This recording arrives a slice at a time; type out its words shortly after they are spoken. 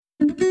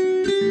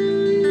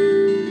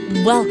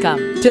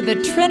Welcome to the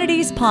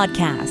Trinities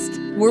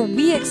Podcast, where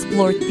we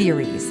explore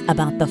theories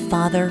about the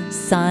Father,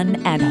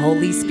 Son, and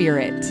Holy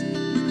Spirit.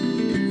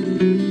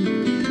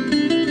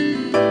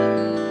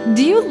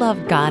 Do you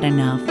love God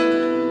enough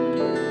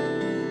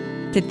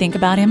to think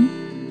about Him?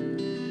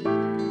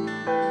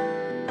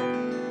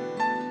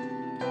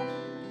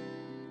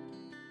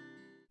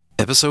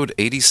 Episode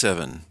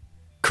 87,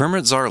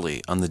 Kermit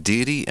Zarley on the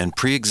deity and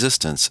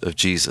pre-existence of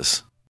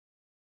Jesus.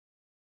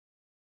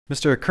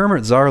 Mr.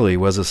 Kermit Zarley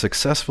was a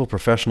successful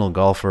professional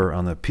golfer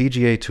on the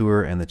PGA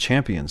Tour and the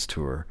Champions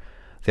Tour.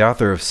 The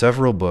author of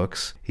several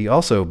books, he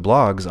also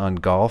blogs on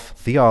golf,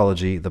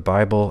 theology, the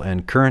Bible,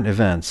 and current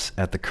events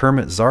at the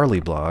Kermit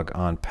Zarley blog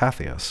on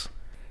Patheos.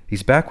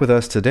 He's back with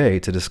us today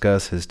to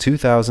discuss his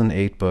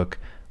 2008 book,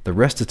 The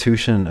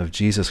Restitution of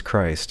Jesus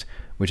Christ,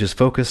 which is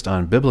focused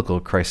on biblical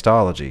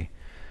Christology.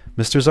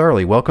 Mr.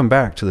 Zarley, welcome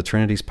back to the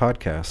Trinities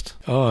Podcast.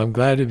 Oh, I'm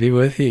glad to be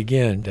with you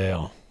again,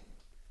 Dale.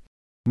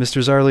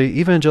 Mr. Zarley,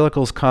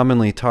 evangelicals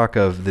commonly talk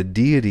of the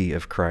deity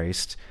of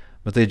Christ,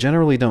 but they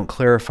generally don't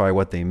clarify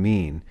what they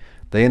mean.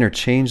 They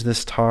interchange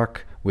this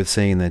talk with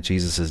saying that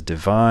Jesus is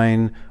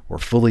divine or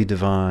fully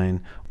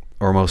divine,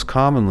 or most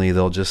commonly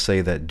they'll just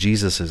say that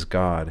Jesus is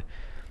God.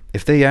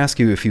 If they ask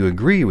you if you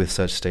agree with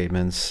such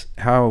statements,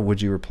 how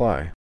would you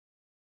reply?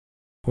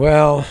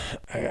 Well,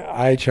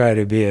 I try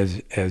to be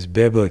as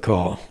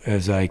biblical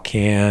as I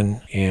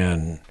can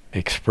in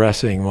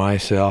expressing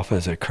myself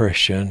as a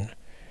Christian.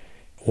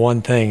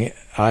 One thing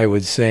I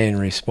would say in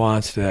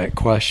response to that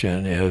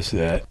question is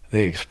that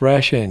the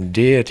expression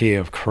deity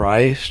of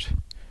Christ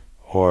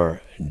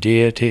or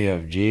deity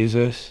of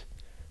Jesus,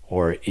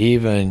 or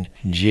even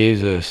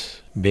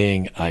Jesus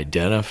being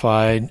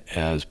identified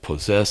as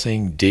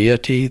possessing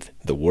deity,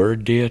 the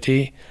word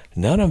deity,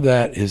 none of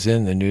that is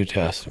in the New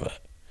Testament.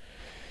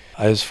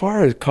 As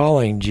far as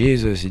calling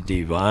Jesus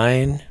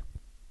divine,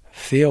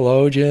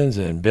 theologians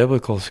and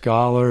biblical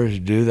scholars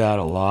do that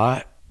a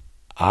lot.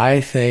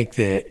 I think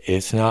that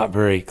it's not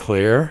very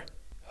clear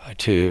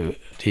to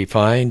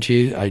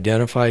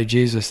identify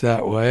Jesus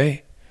that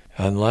way,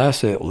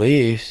 unless at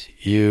least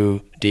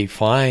you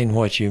define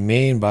what you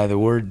mean by the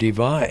word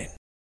divine.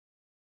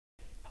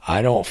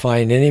 I don't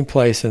find any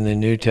place in the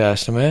New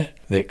Testament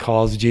that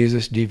calls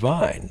Jesus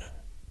divine.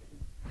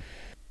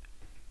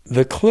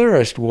 The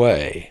clearest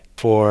way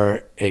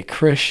for a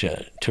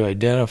Christian to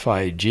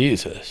identify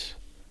Jesus,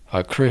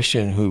 a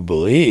Christian who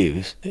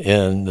believes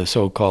in the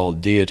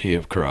so-called deity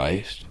of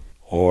Christ,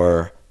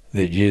 or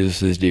that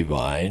Jesus is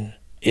divine,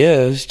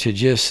 is to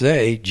just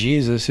say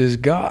Jesus is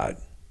God.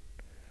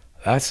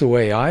 That's the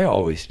way I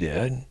always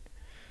did.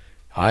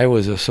 I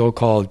was a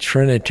so-called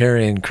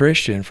Trinitarian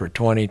Christian for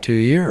 22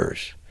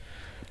 years.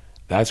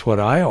 That's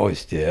what I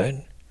always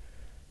did.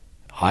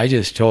 I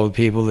just told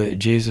people that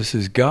Jesus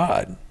is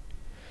God.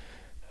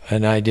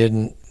 And I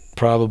didn't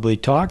probably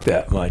talk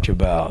that much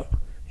about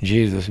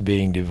Jesus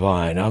being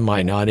divine. I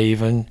might not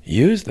even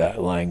use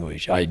that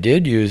language. I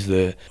did use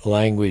the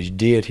language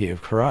deity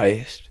of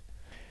Christ.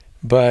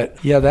 But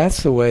yeah,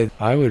 that's the way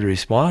I would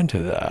respond to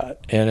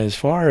that. And as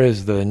far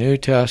as the New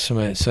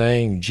Testament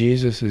saying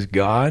Jesus is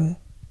God,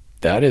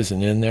 that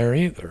isn't in there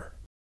either.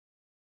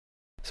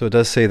 So it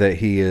does say that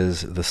he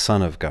is the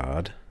Son of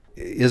God.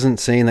 Isn't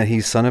saying that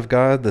he's Son of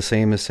God the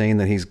same as saying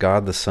that he's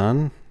God the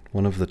Son,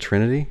 one of the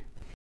Trinity?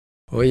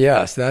 Well,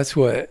 yes, that's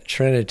what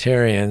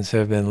Trinitarians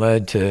have been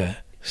led to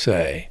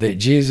say, that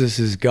Jesus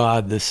is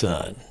God the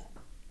Son,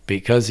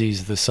 because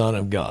he's the Son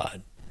of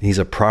God. He's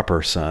a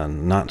proper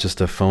son, not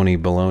just a phony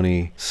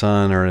baloney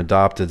son or an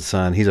adopted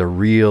son. He's a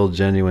real,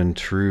 genuine,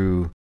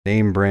 true,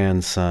 name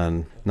brand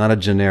son, not a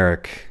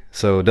generic.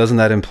 So doesn't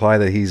that imply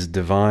that he's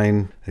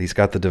divine, that he's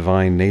got the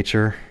divine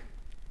nature?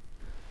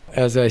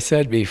 As I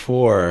said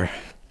before,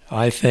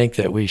 I think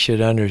that we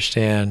should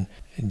understand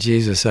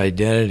Jesus'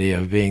 identity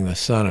of being the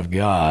Son of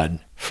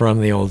God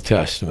from the Old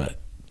Testament.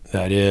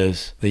 That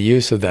is, the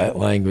use of that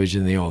language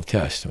in the Old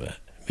Testament,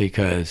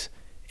 because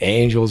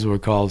angels were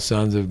called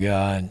sons of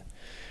God.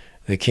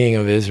 The King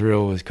of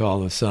Israel was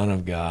called the Son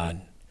of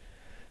God.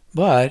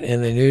 But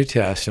in the New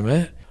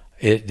Testament,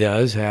 it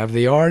does have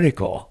the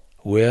article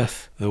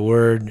with the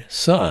word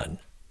son.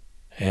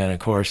 And of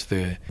course,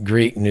 the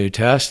Greek New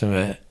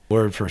Testament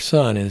word for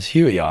son is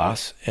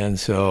huios. And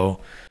so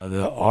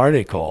the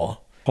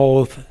article,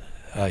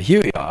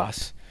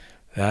 huios,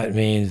 that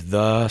means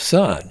the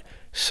Son.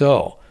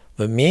 So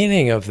the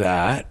meaning of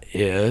that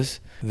is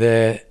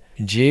that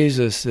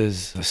Jesus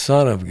is the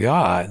Son of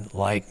God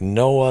like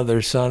no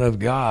other Son of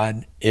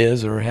God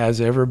is or has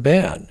ever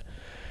been.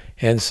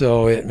 And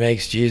so it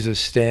makes Jesus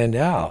stand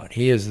out.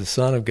 He is the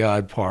Son of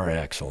God par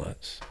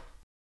excellence.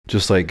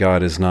 Just like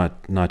God is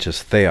not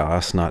just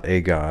theos, not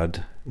a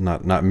God,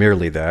 not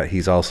merely that,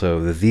 he's also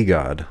the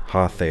God,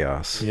 ha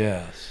theos.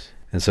 Yes.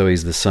 And so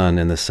he's the Son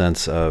in the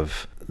sense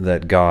of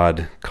that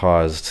God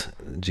caused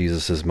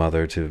Jesus'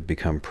 mother to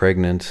become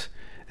pregnant.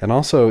 And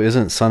also,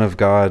 isn't Son of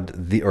God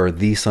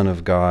the Son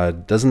of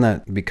God, doesn't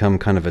that become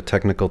kind of a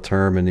technical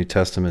term in New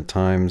Testament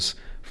times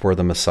for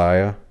the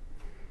Messiah?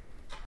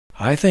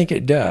 I think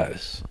it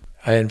does.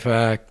 In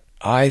fact,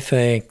 I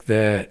think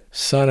that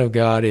Son of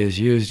God is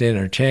used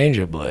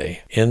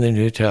interchangeably in the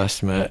New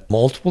Testament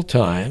multiple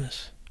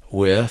times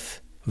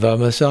with the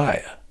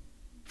Messiah.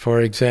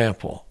 For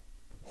example,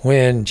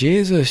 when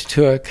Jesus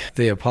took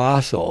the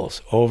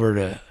apostles over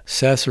to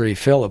Caesarea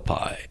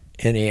Philippi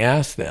and he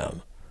asked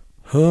them,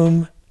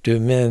 "Whom do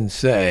men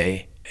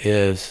say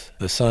is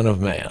the Son of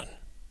Man?"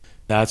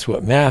 That's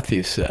what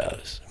Matthew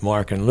says.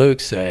 Mark and Luke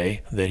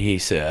say that he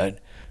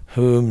said,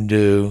 "Whom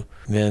do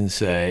men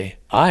say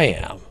I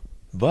am?"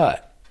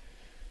 But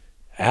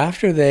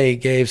after they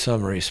gave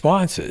some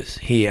responses,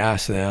 he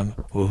asked them,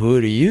 "Well, who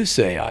do you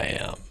say I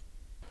am?"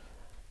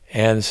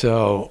 And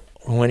so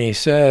when he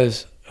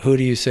says, "Who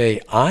do you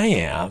say I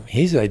am?"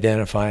 he's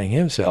identifying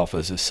himself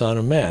as the Son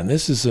of Man.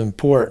 This is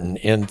important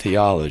in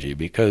theology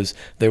because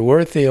there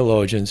were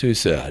theologians who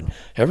said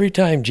every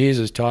time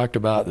Jesus talked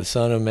about the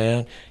Son of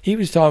Man, he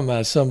was talking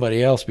about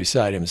somebody else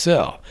beside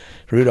himself.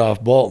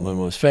 Rudolf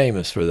Bultmann was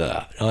famous for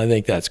that. I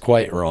think that's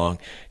quite wrong,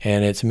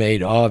 and it's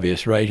made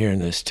obvious right here in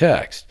this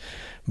text.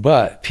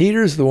 But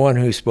Peter's the one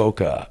who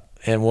spoke up.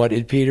 And what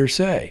did Peter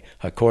say?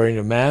 According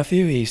to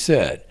Matthew, he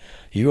said,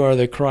 "You are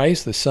the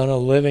Christ, the Son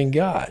of the living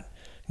God."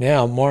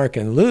 Now, Mark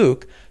and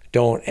Luke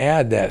don't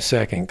add that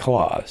second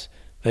clause.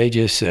 They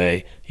just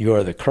say, "You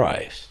are the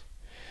Christ."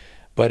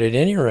 But at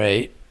any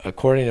rate,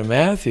 according to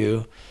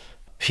Matthew,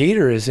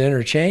 Peter is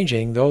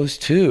interchanging those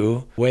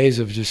two ways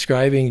of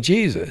describing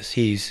Jesus.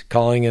 He's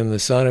calling him the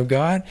Son of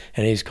God,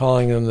 and he's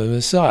calling him the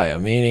Messiah,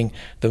 meaning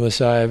the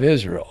Messiah of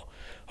Israel.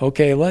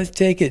 Okay, let's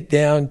take it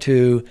down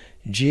to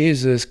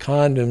Jesus'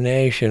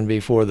 condemnation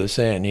before the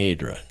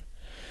Sanhedrin,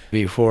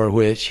 before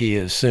which he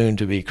is soon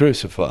to be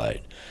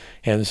crucified.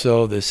 And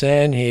so the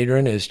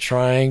Sanhedrin is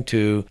trying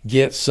to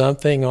get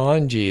something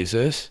on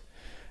Jesus,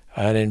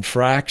 an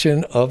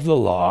infraction of the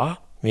law,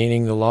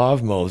 meaning the law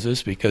of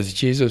Moses, because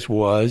Jesus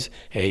was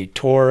a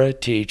Torah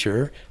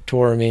teacher.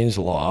 Torah means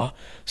law.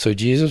 So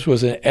Jesus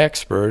was an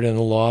expert in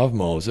the law of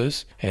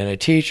Moses and a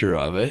teacher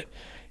of it.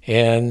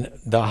 And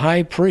the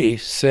high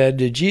priest said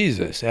to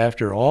Jesus,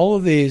 after all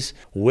of these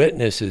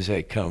witnesses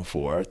had come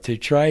forth to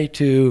try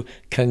to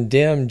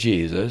condemn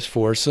Jesus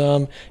for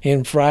some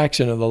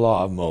infraction of the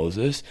law of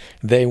Moses,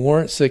 they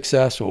weren't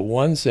successful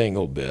one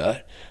single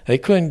bit. They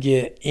couldn't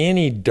get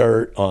any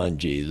dirt on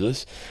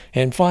Jesus.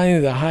 And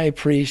finally, the high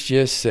priest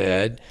just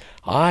said,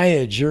 "I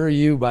adjure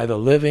you by the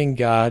living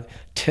God,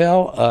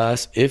 tell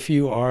us if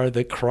you are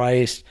the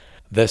Christ,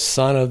 the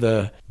Son of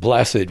the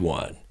Blessed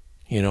One."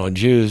 You know,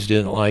 Jews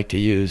didn't like to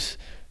use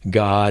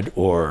God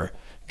or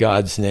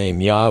God's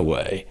name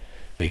Yahweh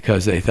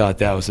because they thought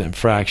that was an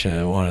infraction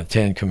of one of the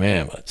 10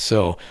 Commandments.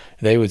 So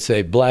they would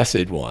say,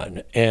 "Blessed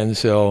One." And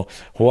so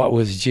what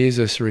was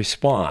Jesus'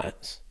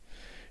 response?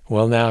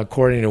 Well, now,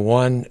 according to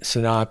one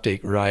synoptic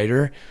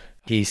writer,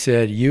 he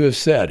said, "You have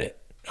said it."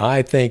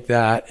 I think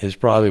that is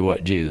probably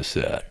what Jesus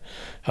said.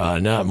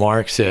 Not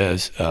Mark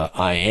says,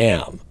 "I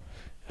am."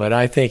 But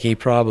I think he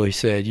probably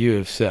said, "You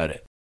have said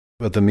it."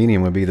 But the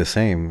meaning would be the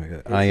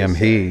same. I am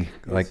he.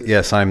 Like,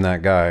 yes, I'm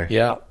that guy.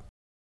 Yeah.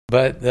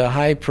 But the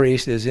high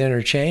priest is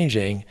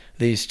interchanging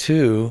these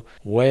two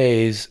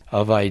ways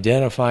of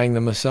identifying the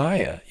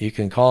Messiah. You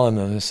can call him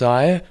the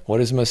Messiah. What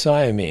does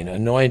Messiah mean?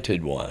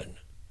 Anointed one.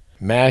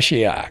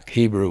 Mashiach,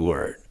 Hebrew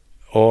word.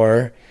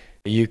 Or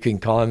you can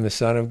call him the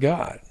Son of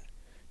God.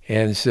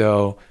 And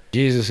so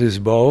Jesus is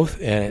both,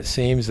 and it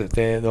seems that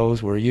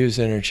those were used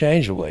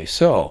interchangeably.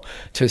 So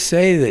to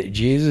say that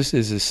Jesus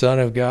is the Son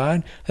of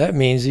God, that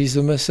means he's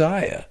the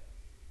Messiah.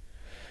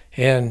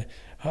 And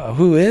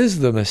who is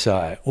the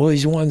Messiah? Well,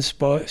 he's one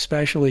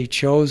specially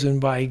chosen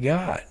by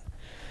God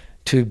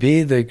to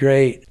be the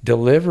great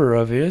deliverer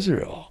of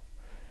Israel.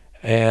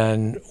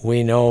 And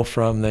we know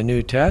from the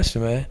New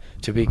Testament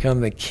to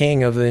become the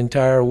king of the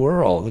entire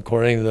world,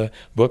 according to the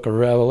book of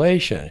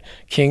Revelation,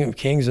 King of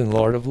Kings and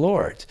Lord of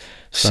Lords.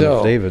 Son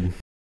of David.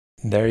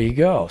 There you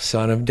go.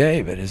 Son of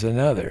David is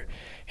another.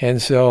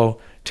 And so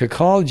to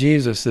call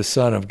Jesus the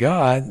Son of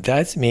God,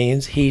 that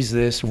means he's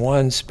this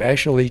one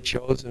specially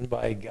chosen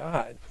by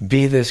God,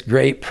 be this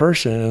great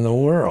person in the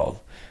world.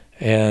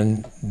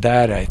 And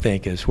that, I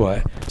think, is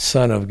what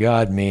Son of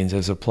God means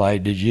as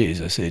applied to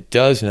Jesus. It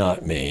does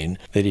not mean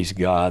that he's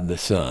God the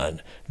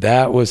Son.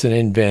 That was an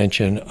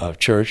invention of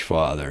church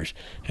fathers,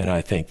 and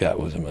I think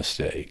that was a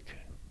mistake.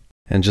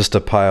 And just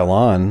to pile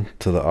on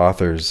to the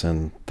authors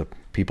and the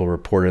people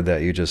reported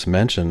that you just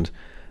mentioned,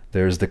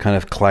 there's the kind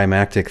of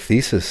climactic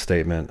thesis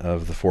statement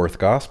of the fourth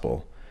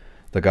gospel.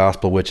 The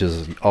gospel which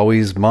is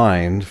always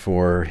mined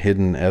for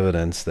hidden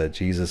evidence that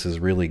Jesus is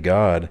really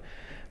God.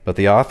 But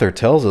the author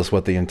tells us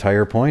what the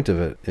entire point of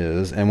it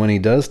is, and when he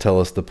does tell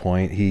us the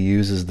point, he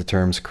uses the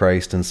terms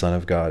Christ and Son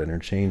of God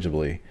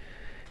interchangeably.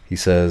 He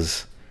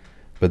says,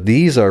 "But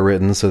these are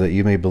written so that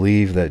you may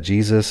believe that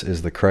Jesus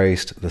is the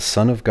Christ, the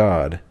Son of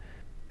God,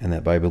 and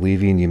that by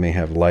believing you may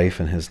have life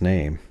in his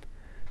name."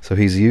 So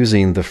he's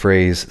using the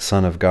phrase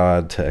Son of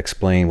God to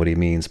explain what he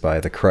means by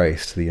the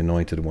Christ, the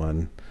Anointed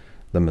One,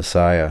 the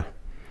Messiah.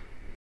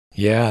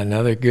 Yeah,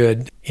 another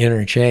good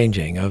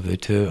interchanging of the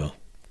two.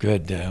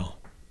 Good, Dale.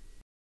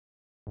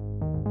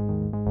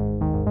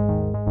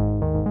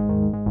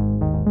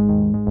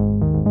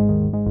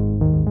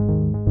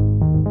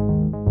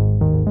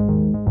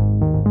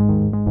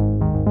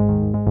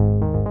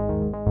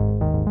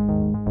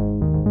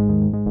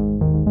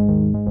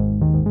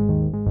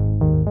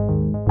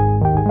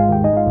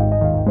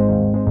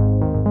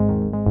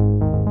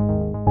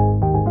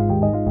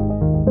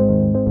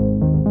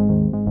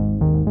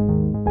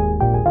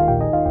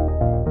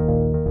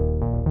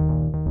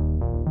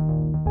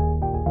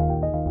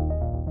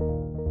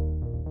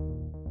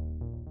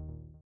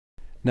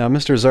 Now,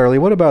 Mr. Zarley,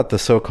 what about the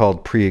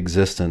so-called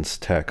pre-existence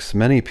texts?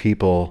 Many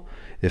people,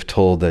 if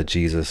told that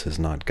Jesus is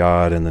not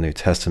God in the New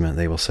Testament,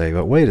 they will say,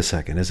 but wait a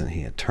second, isn't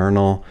he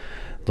eternal?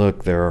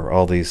 Look, there are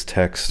all these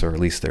texts, or at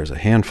least there's a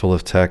handful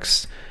of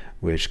texts,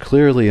 which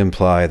clearly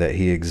imply that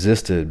he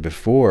existed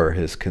before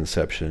his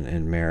conception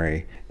in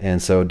Mary.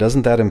 And so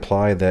doesn't that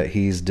imply that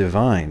he's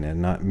divine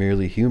and not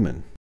merely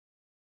human?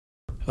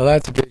 Well,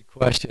 that's a good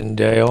question,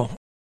 Dale.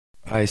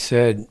 I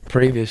said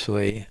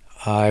previously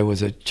I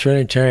was a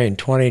Trinitarian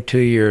 22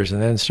 years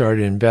and then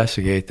started to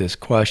investigate this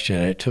question.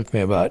 It took me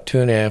about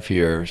 2.5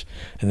 years,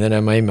 and then I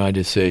made my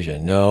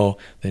decision. No,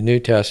 the New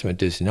Testament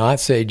does not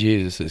say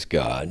Jesus is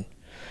God.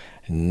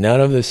 None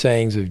of the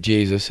sayings of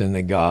Jesus in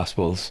the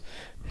Gospels,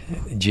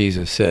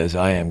 Jesus says,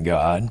 I am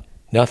God.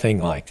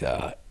 Nothing like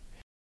that.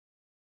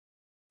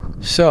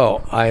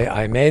 So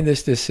I made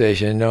this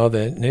decision. No,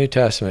 the New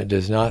Testament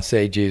does not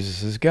say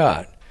Jesus is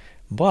God.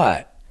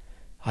 But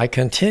I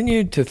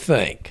continued to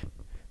think,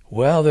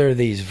 well, there are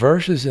these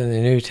verses in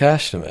the New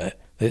Testament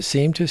that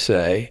seem to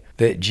say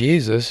that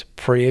Jesus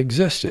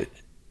pre-existed.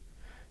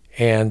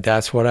 And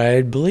that's what I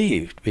had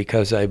believed,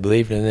 because I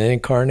believed in the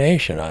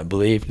incarnation. I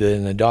believed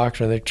in the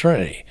doctrine of the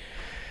Trinity.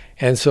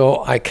 And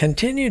so I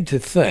continued to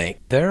think,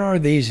 there are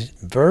these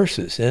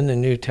verses in the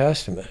New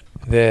Testament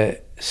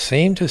that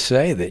seem to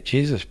say that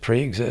Jesus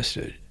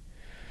pre-existed.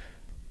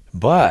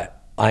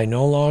 But I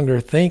no longer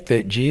think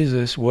that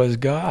Jesus was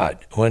God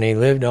when he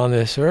lived on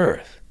this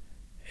earth.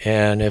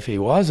 And if he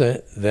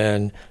wasn't,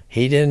 then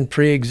he didn't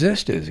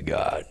pre-exist as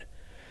God.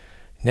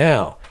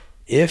 Now,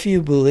 if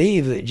you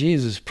believe that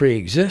Jesus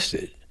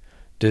pre-existed,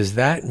 does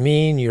that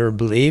mean you're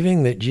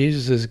believing that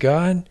Jesus is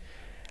God?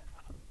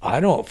 I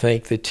don't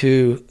think the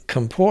two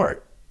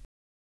comport.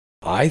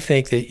 I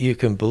think that you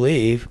can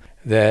believe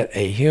that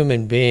a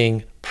human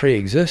being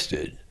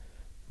pre-existed,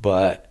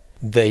 but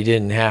they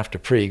didn't have to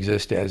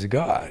pre-exist as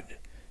God.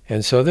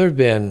 And so there have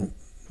been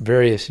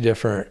various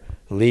different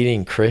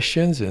leading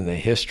Christians in the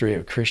history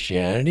of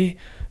Christianity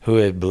who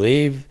had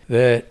believed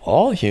that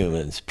all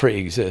humans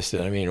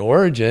pre-existed. I mean,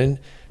 Origen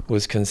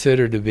was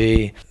considered to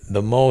be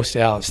the most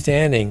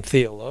outstanding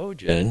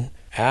theologian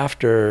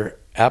after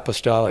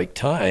apostolic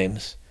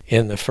times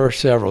in the first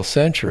several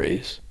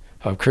centuries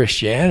of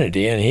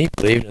Christianity, and he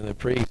believed in the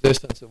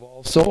pre-existence of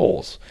all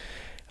souls.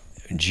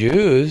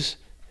 Jews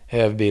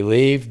have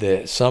believed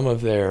that some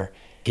of their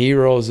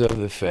heroes of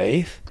the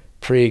faith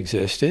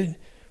pre-existed.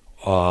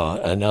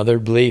 Another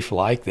belief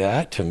like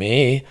that, to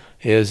me,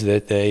 is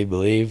that they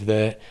believe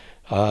that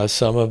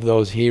some of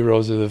those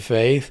heroes of the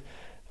faith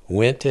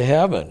went to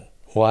heaven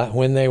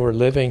when they were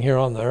living here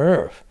on the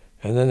earth.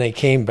 And then they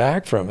came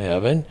back from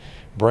heaven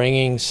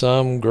bringing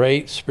some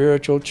great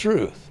spiritual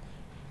truth.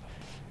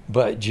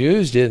 But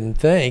Jews didn't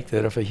think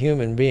that if a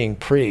human being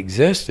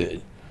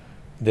pre-existed,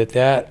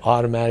 that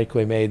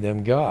automatically made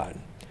them God.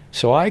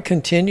 So I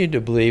continued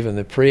to believe in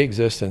the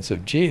pre-existence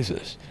of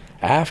Jesus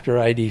after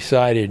I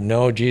decided,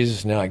 no, Jesus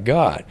is not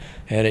God.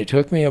 And it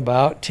took me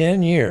about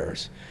 10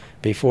 years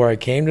before I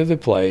came to the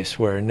place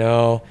where,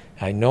 no,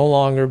 I no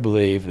longer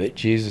believe that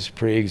Jesus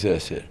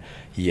pre-existed.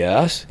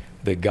 Yes,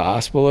 the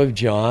Gospel of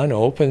John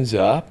opens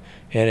up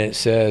and it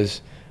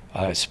says,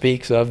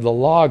 speaks of the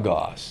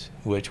Logos,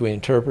 which we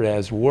interpret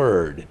as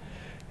Word.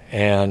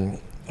 And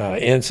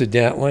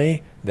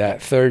incidentally,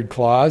 that third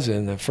clause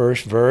in the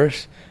first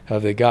verse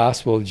of the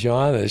Gospel of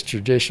John is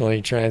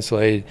traditionally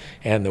translated,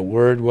 and the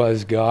Word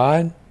was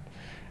God.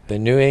 The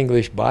New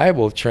English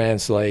Bible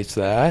translates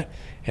that,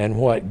 and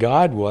what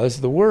God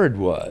was, the Word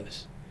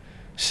was.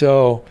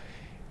 So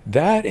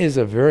that is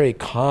a very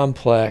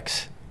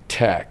complex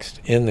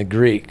text in the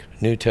Greek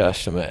New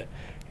Testament,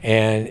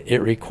 and it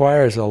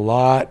requires a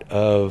lot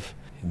of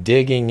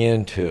digging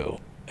into.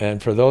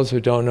 And for those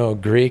who don't know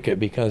Greek, it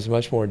becomes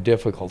much more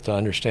difficult to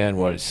understand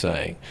what it's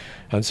saying.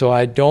 And so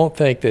I don't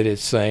think that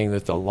it's saying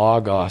that the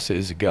Logos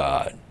is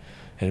God.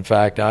 In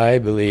fact, I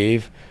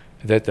believe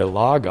that the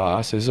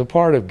Logos is a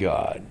part of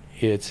God.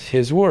 It's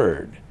His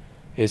Word.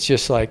 It's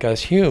just like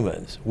us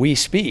humans. We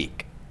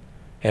speak,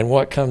 and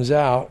what comes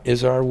out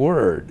is our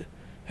word.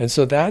 And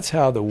so that's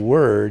how the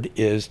Word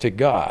is to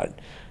God.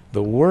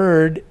 The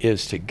Word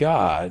is to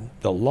God,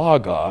 the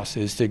Logos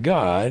is to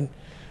God,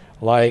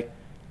 like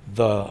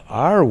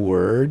our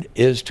word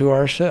is to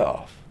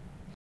ourselves.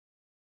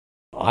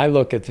 I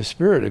look at the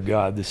Spirit of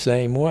God the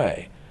same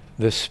way.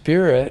 The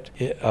Spirit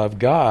of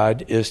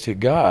God is to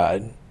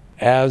God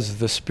as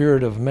the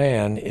Spirit of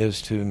man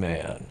is to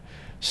man.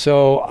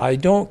 So I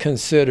don't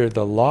consider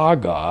the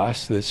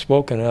Logos that's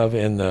spoken of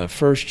in the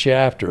first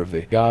chapter of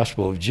the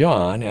Gospel of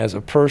John as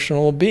a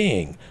personal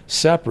being,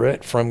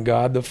 separate from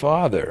God the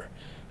Father.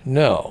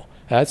 No,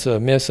 that's a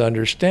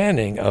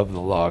misunderstanding of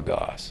the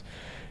Logos.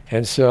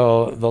 And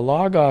so the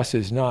Logos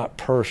is not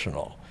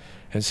personal.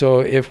 And so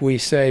if we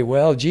say,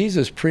 well,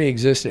 Jesus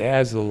pre-existed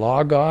as the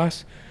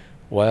Logos,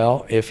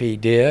 well, if he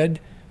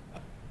did,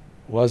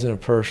 wasn't a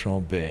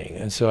personal being.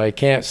 And so I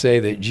can't say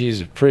that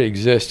Jesus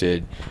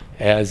pre-existed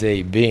as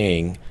a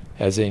being,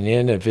 as an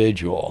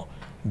individual,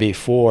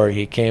 before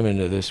he came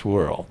into this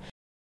world.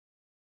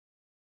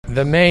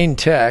 The main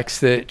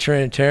text that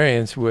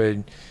Trinitarians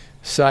would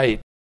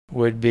cite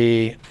would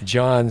be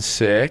John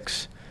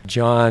 6,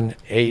 John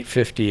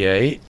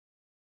 8:58.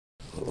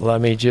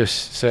 Let me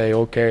just say,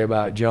 okay,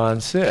 about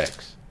John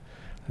 6.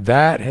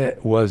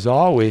 That was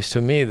always, to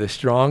me, the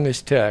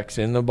strongest text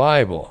in the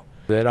Bible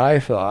that I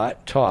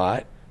thought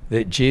taught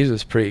that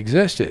Jesus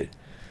pre-existed.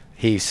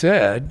 He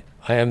said,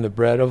 I am the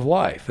bread of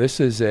life. This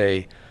is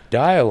a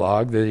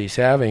dialogue that he's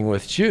having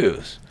with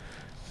Jews.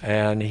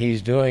 And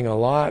he's doing a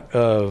lot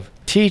of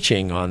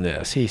teaching on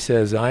this. He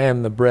says, I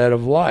am the bread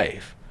of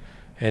life.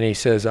 And he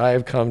says, I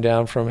have come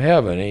down from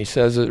heaven. And he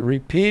says it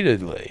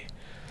repeatedly.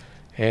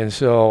 And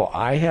so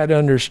I had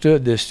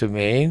understood this to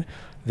mean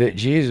that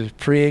Jesus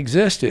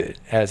pre-existed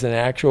as an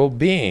actual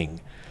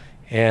being,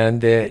 and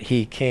that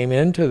he came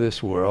into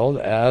this world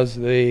as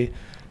the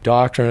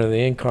doctrine of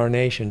the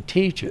Incarnation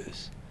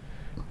teaches,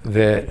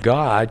 that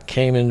God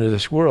came into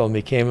this world and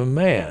became a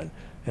man.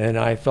 And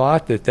I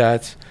thought that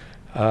that's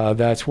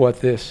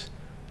what this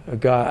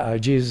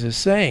Jesus is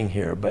saying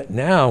here. But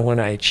now when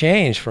I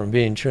changed from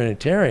being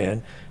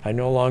Trinitarian, I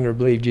no longer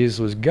believe Jesus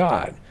was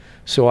God.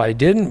 So I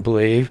didn't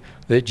believe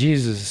that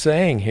Jesus is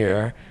saying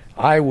here,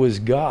 I was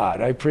God.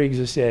 I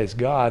pre-existed as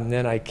God, and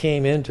then I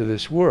came into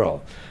this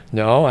world.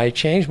 No, I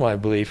changed my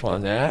belief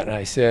on that, and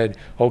I said,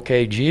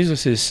 okay,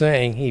 Jesus is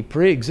saying he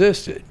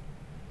pre-existed,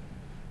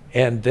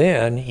 and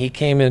then he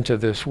came into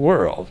this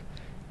world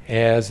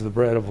as the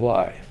bread of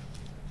life.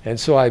 And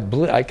so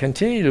I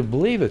continue to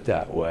believe it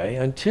that way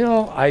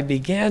until I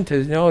began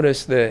to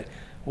notice that,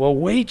 well,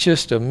 wait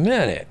just a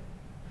minute.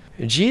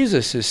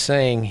 Jesus is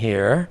saying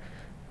here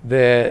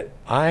that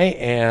I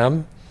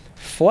am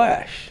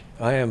flesh,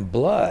 I am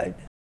blood.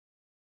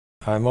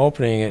 I'm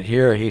opening it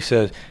here. He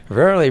says,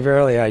 verily,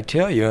 verily, I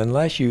tell you,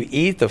 unless you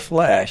eat the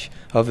flesh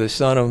of the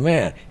Son of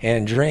Man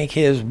and drink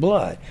his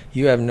blood,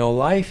 you have no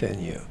life in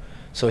you.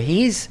 So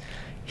he's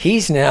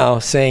now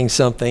saying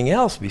something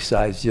else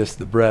besides just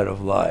the bread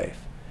of life.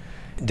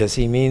 Does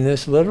he mean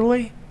this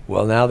literally?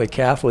 Well, now the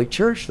Catholic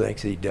Church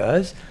thinks he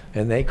does,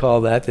 and they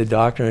call that the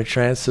doctrine of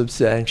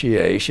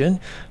transubstantiation,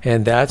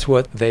 and that's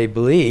what they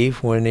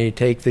believe when they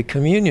take the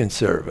communion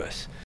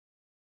service.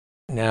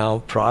 Now,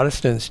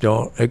 Protestants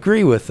don't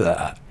agree with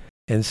that,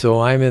 and so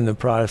I'm in the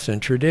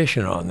Protestant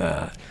tradition on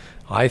that.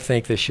 I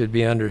think this should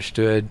be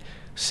understood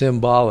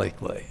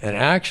symbolically. And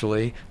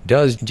actually,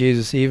 does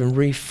Jesus even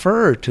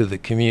refer to the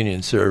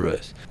communion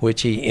service,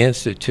 which he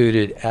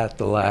instituted at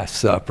the Last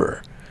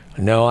Supper?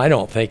 No, I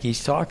don't think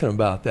he's talking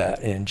about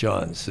that in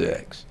John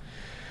 6.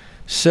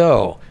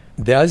 So,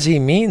 does he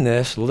mean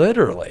this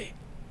literally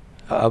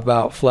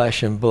about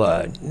flesh and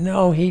blood?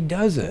 No, he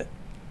doesn't.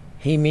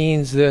 He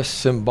means this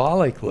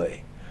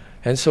symbolically.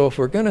 And so if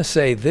we're going to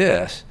say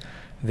this,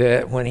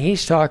 that when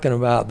he's talking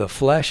about the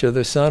flesh of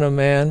the Son of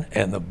Man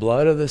and the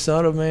blood of the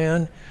Son of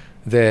Man,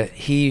 that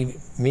he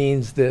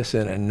means this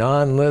in a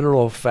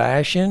non-literal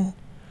fashion,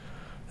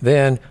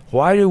 then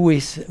why do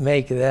we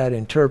make that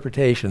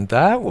interpretation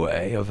that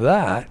way of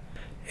that,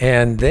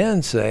 and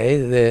then say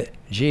that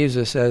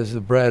Jesus as the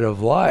bread of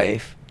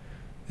life,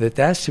 that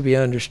that's to be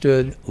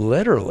understood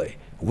literally?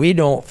 We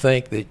don't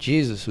think that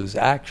Jesus was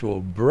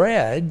actual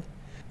bread,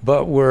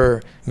 but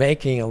we're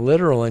making a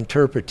literal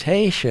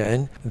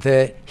interpretation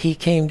that he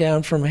came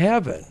down from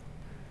heaven.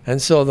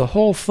 And so the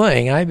whole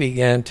thing, I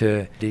began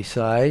to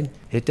decide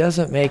it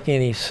doesn't make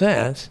any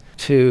sense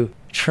to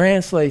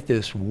translate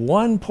this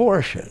one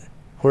portion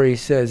where he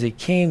says he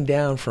came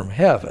down from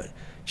heaven,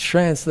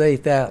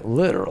 translate that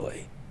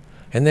literally,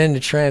 and then to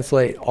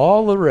translate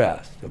all the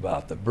rest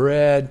about the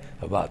bread,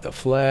 about the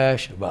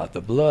flesh, about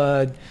the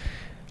blood,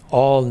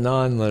 all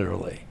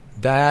non-literally.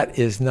 That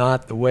is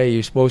not the way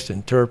you're supposed to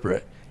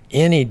interpret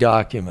any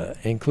document,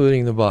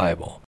 including the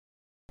Bible.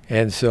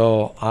 And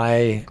so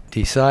I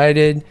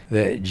decided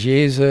that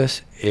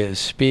Jesus is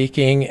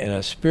speaking in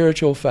a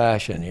spiritual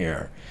fashion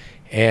here.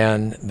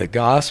 And the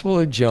Gospel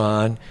of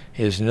John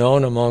is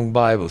known among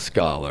Bible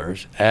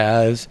scholars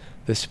as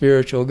the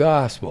spiritual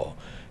gospel,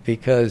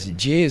 because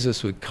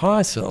Jesus would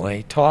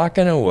constantly talk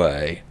in a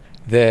way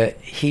that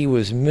he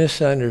was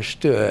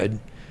misunderstood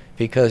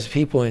because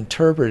people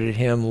interpreted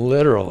him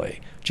literally.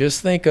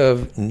 Just think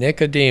of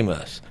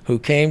Nicodemus, who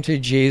came to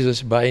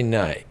Jesus by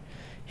night.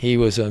 He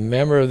was a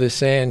member of the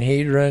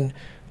Sanhedrin.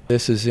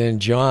 This is in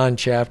John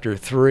chapter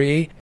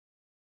 3.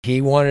 He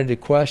wanted to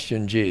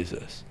question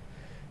Jesus.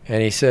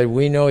 And he said,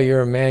 we know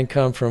you're a man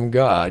come from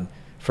God,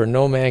 for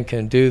no man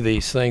can do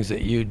these things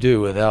that you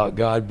do without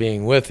God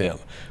being with him.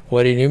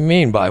 What did he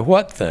mean by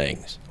what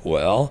things?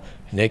 Well,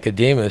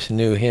 Nicodemus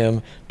knew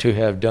him to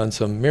have done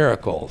some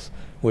miracles,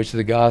 which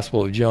the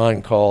Gospel of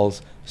John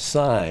calls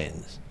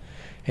signs.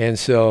 And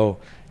so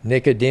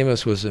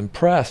Nicodemus was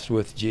impressed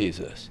with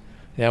Jesus.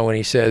 Now, when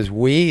he says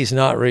we, he's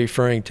not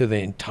referring to the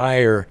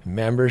entire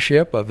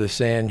membership of the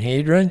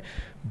Sanhedrin,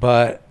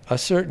 but a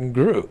certain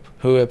group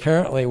who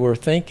apparently were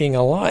thinking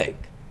alike.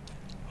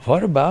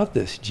 What about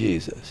this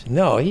Jesus?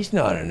 No, he's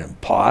not an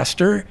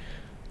imposter,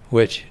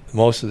 which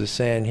most of the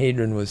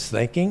Sanhedrin was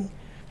thinking.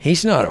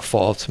 He's not a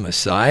false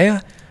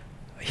Messiah.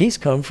 He's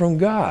come from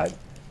God.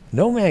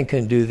 No man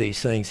can do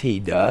these things he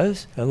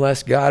does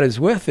unless God is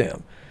with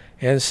him.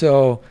 And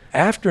so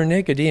after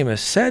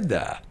Nicodemus said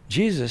that,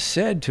 Jesus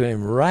said to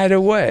him right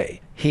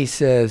away, he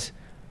says,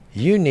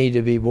 you need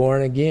to be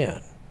born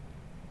again.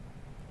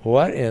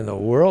 What in the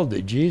world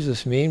did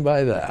Jesus mean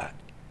by that?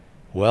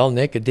 Well,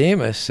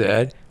 Nicodemus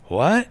said,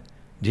 what?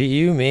 Do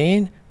you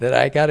mean that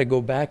I got to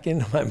go back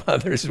into my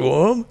mother's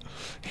womb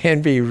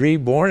and be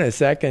reborn a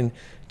second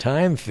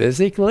time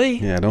physically?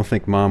 Yeah, I don't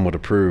think Mom would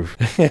approve.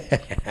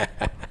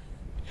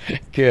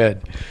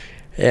 Good.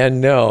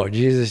 And no,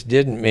 Jesus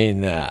didn't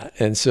mean that.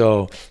 And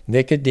so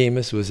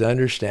Nicodemus was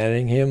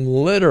understanding him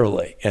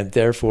literally, and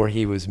therefore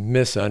he was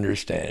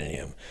misunderstanding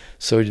him.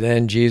 So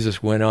then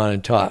Jesus went on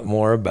and taught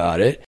more about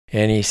it.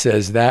 And he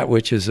says, that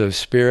which is of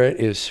spirit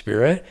is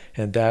spirit,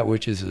 and that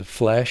which is of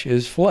flesh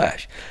is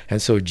flesh.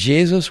 And so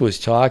Jesus was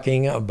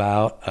talking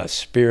about a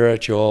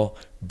spiritual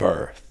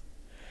birth.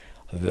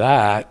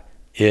 That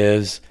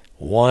is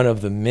one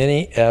of the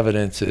many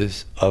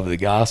evidences of the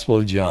Gospel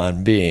of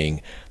John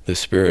being the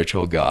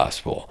spiritual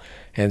gospel.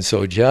 And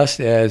so just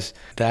as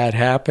that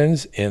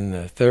happens in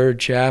the 3rd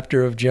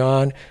chapter of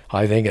John,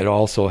 I think it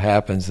also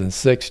happens in the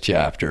 6th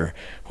chapter,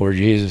 where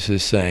Jesus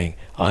is saying,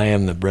 I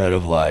am the bread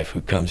of life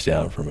who comes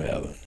down from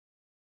heaven.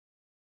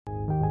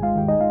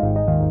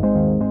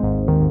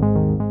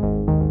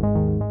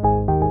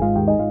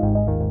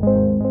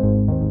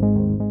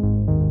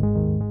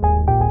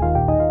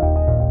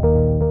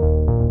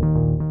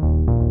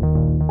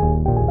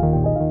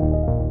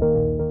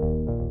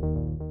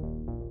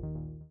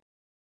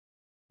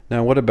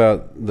 Now, what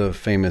about the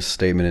famous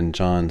statement in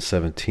John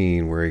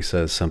 17 where he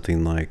says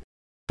something like,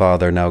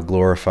 Father, now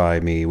glorify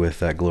me with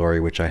that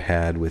glory which I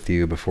had with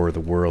you before the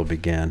world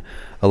began.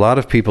 A lot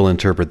of people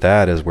interpret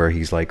that as where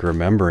he's like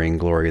remembering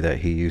glory that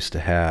he used to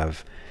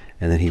have,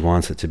 and then he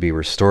wants it to be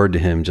restored to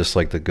him just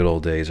like the good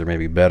old days, or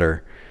maybe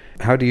better.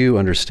 How do you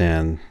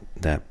understand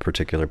that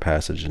particular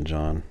passage in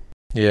John?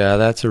 Yeah,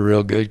 that's a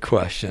real good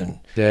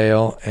question,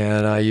 Dale.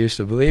 And I used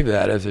to believe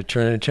that as a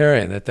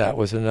Trinitarian, that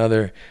was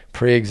another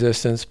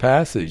pre-existence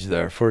passage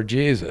there for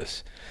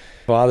Jesus.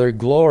 Father,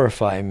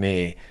 glorify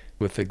me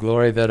with the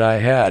glory that I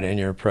had in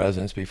your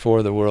presence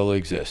before the world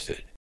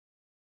existed.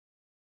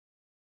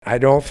 I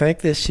don't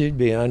think this should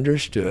be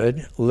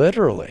understood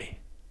literally.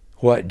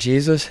 What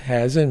Jesus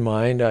has in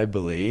mind, I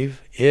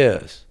believe,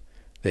 is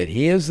that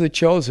he is the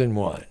chosen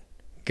one.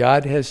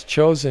 God has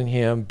chosen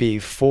him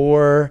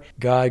before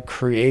God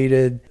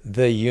created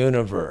the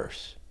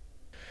universe.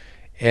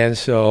 And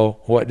so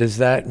what does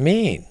that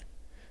mean?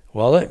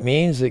 Well, it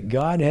means that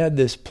God had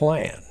this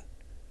plan.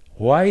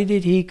 Why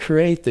did he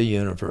create the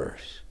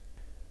universe?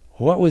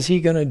 What was he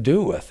going to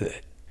do with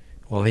it?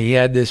 Well, he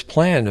had this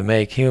plan to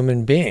make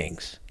human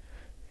beings.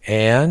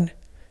 And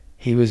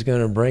he was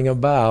going to bring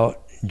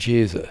about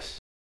Jesus.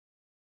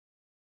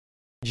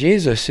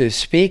 Jesus is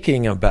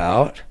speaking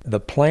about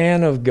the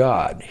plan of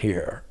God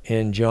here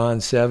in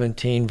John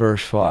 17,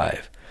 verse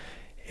 5.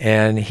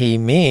 And he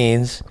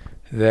means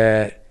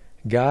that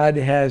God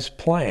has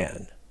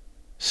planned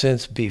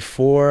since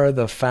before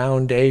the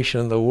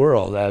foundation of the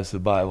world, as the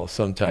Bible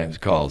sometimes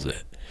calls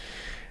it,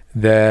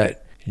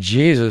 that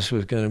Jesus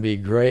was going to be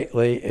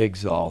greatly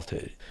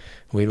exalted.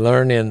 We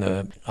learn in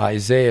the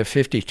Isaiah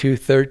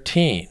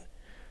 52:13,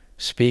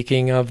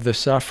 speaking of the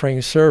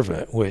suffering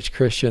servant, which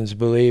Christians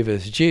believe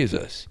is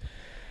Jesus,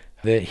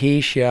 that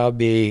he shall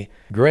be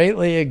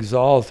greatly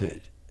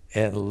exalted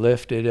and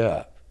lifted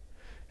up.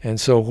 And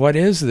so what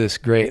is this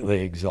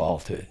greatly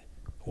exalted?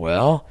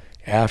 Well,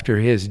 after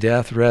his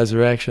death,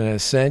 resurrection, and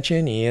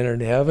ascension, he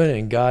entered heaven,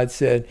 and God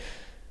said,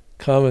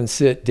 come and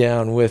sit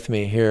down with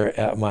me here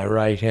at my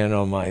right hand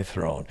on my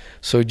throne.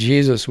 So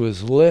Jesus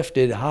was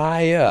lifted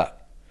high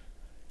up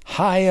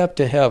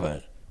to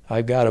heaven.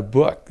 I've got a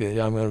book that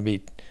I'm going to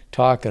be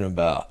talking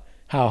about.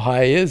 How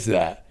high is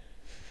that?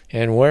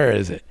 And where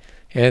is it?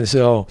 And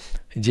so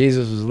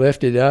Jesus was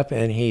lifted up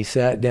and he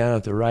sat down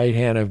at the right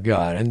hand of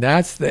God. And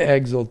that's the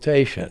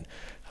exaltation.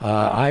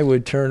 I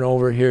would turn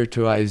over here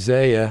to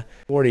Isaiah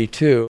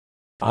 42.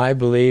 I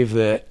believe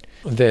that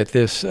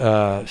this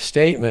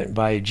statement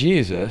by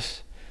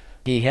Jesus,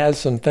 he has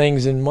some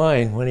things in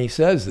mind when he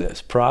says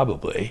this,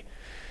 probably.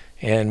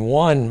 And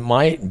one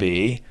might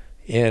be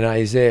in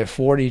Isaiah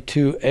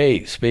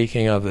 42:8,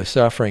 speaking of the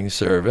suffering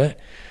servant.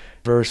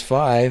 Verse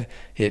 5,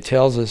 it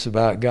tells us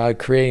about God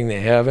creating the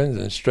heavens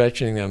and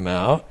stretching them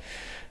out.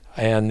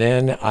 And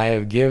then I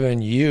have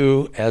given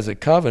you as a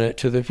covenant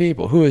to the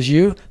people. Who is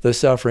you? The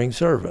suffering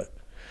servant.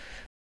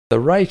 The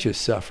righteous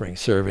suffering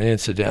servant,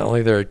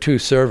 incidentally. There are two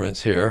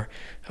servants here.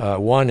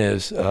 One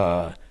is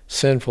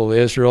sinful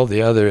Israel.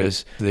 The other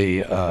is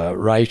the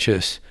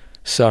righteous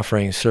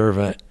suffering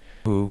servant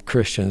who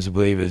Christians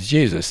believe is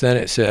Jesus. Then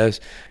it says,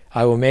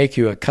 I will make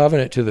you a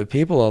covenant to the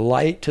people, a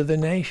light to the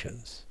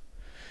nations.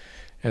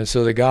 And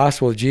so the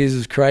gospel of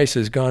Jesus Christ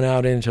has gone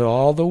out into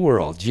all the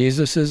world.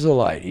 Jesus is the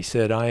light. He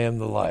said, I am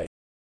the light.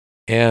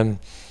 And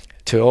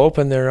to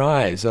open their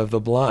eyes of the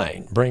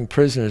blind, bring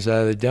prisoners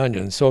out of the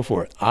dungeon, and so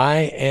forth.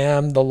 I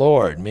am the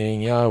Lord,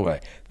 meaning Yahweh.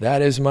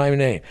 That is my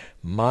name.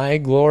 My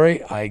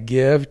glory I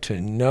give to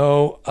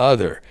no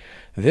other.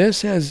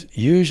 This has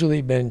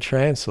usually been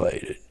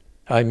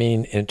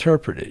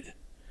interpreted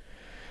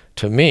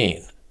to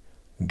mean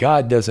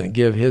God doesn't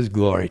give his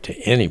glory to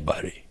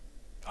anybody.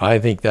 I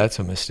think that's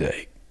a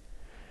mistake.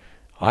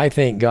 I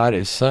think God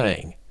is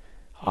saying,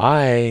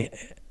 I,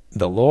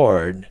 the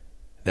Lord,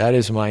 that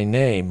is my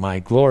name, my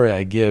glory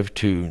I give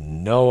to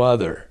no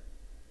other.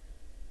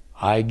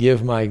 I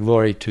give my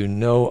glory to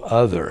no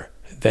other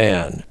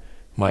than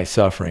my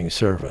suffering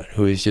servant,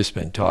 who he's just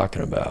been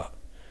talking about,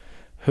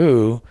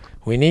 who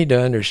we need to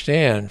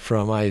understand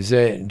from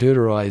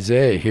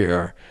Deutero-Isaiah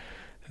here,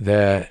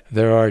 that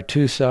there are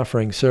two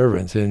suffering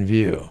servants in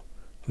view.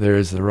 There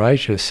is the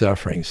righteous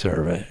suffering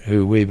servant,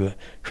 who we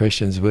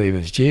Christians believe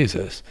is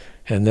Jesus,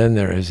 and then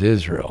there is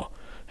Israel.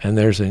 And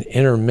there's an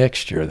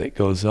intermixture that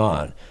goes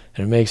on,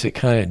 and it makes it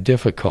kind of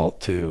difficult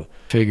to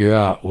figure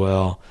out,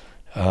 well,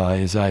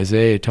 is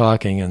Isaiah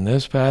talking in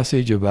this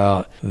passage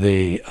about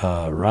the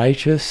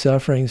righteous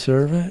suffering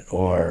servant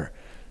or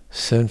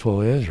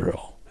sinful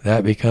Israel?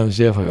 That becomes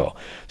difficult.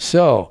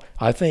 So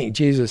I think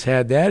Jesus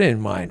had that in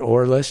mind.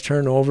 Or let's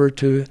turn over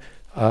to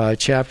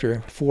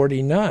chapter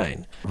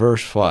 49,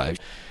 verse 5.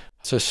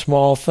 It's a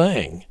small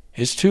thing.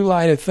 It's too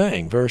light a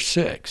thing. Verse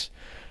 6,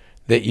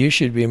 that you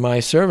should be my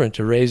servant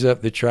to raise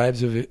up the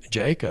tribes of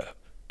Jacob,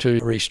 to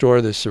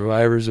restore the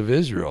survivors of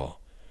Israel.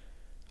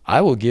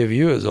 I will give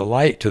you as a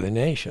light to the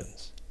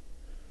nations.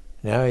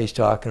 Now he's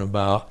talking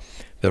about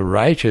the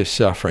righteous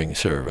suffering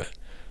servant.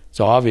 It's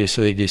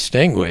obviously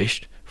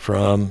distinguished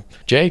from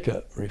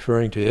Jacob,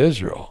 referring to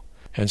Israel.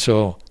 And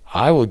so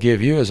I will give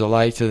you as a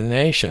light to the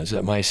nations,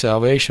 that my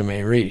salvation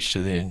may reach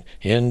to the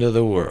end of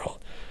the world.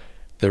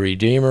 The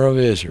Redeemer of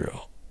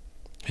Israel,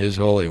 his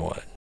Holy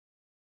One.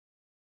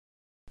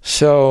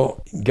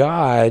 So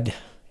God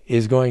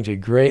is going to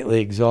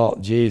greatly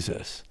exalt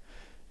Jesus.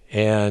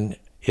 And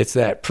it's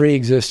that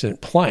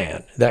pre-existent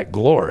plan, that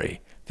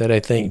glory, that I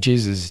think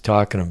Jesus is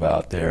talking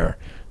about there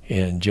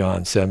in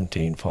John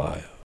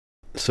 17:5.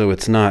 So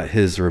it's not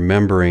his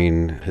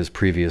remembering his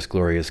previous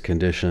glorious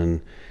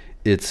condition.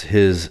 It's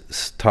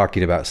his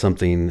talking about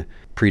something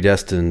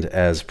predestined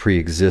as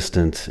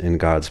pre-existent in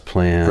God's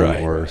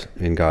plan, or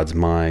in God's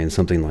mind,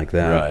 something like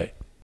that. Right.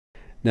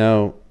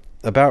 Now,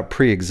 about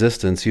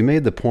pre-existence, you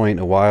made the point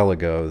a while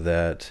ago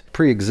that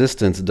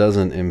pre-existence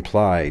doesn't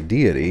imply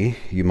deity.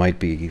 You might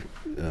be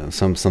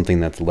something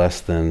that's less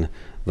than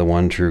the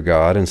one true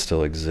God and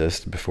still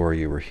exist before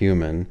you were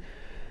human.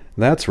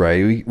 That's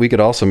right. We could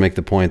also make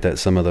the point that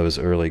some of those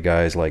early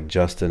guys like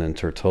Justin and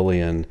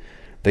Tertullian,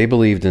 they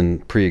believed in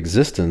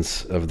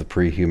pre-existence of the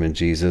pre-human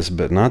Jesus,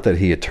 but not that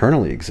he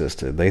eternally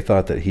existed. They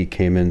thought that he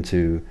came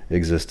into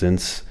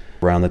existence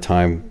around the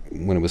time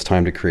when it was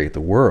time to create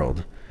the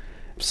world.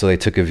 So they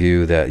took a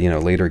view that,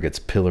 later gets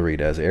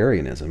pilloried as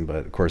Arianism, but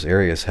of course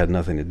Arius had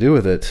nothing to do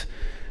with it.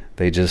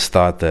 They just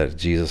thought that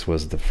Jesus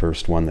was the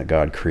first one that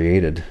God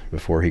created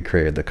before he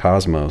created the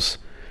cosmos.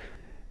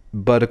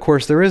 But of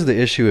course, there is the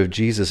issue of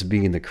Jesus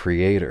being the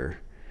creator.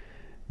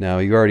 Now,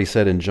 you already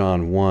said in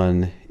John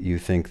 1, you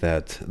think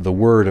that the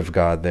Word of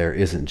God there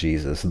isn't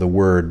Jesus, the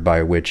Word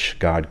by which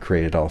God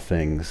created all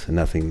things, and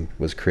nothing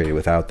was created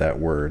without that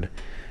Word.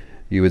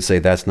 You would say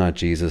that's not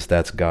Jesus,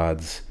 that's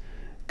God's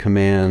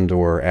command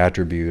or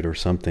attribute or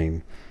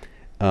something.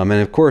 And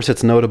of course,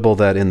 it's notable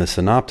that in the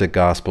Synoptic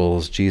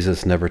Gospels,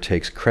 Jesus never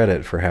takes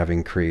credit for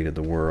having created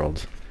the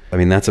world. I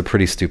mean, that's a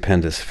pretty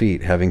stupendous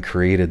feat, having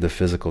created the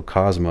physical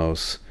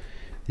cosmos.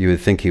 You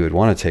would think he would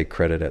want to take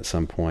credit at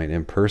some point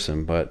in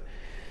person, but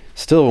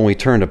still, when we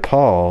turn to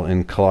Paul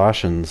in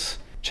Colossians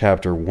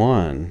chapter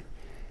 1,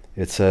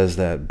 it says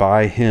that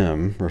by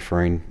him,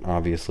 referring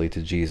obviously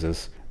to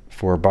Jesus,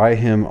 for by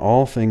him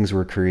all things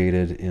were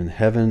created in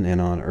heaven and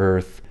on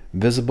earth,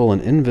 visible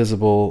and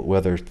invisible,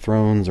 whether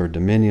thrones or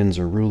dominions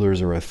or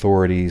rulers or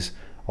authorities,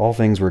 all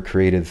things were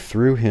created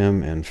through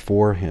him and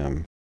for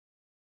him.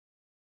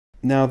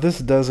 Now, this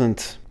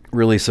doesn't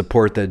really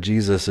support that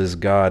Jesus is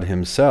God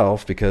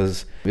himself,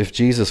 because if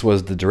Jesus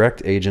was the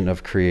direct agent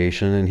of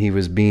creation and he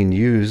was being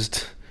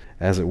used,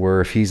 as it were,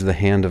 if he's the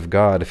hand of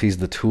God, if he's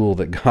the tool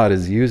that God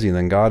is using,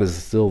 then God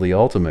is still the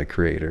ultimate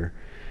creator.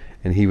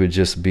 And he would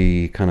just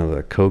be kind of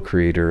the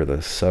co-creator,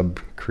 the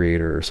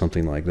sub-creator or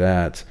something like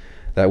that.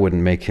 That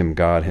wouldn't make him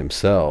God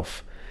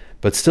himself.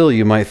 But still,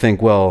 you might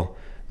think, well,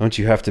 don't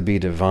you have to be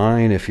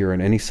divine if you're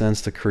in any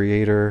sense the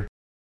creator?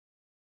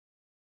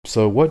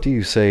 So what do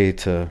you say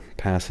to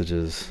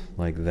passages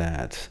like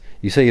that?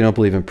 You say you don't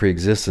believe in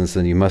pre-existence,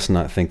 then you must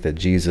not think that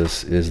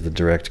Jesus is the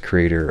direct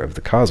creator of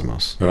the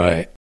cosmos.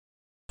 Right.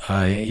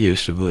 I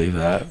used to believe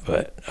that,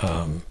 but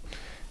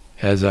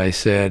as I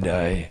said,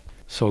 I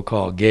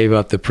so-called gave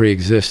up the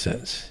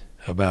pre-existence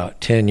about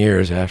 10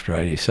 years after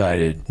I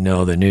decided,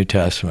 no, the New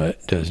Testament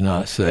does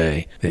not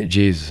say that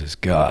Jesus is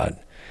God.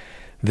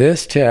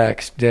 This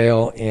text,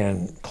 Dale,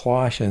 in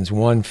Colossians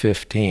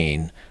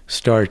 1:15,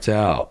 starts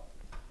out,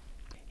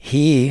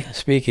 he,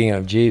 speaking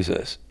of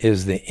Jesus,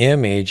 is the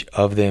image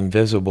of the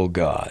invisible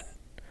God,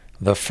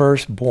 the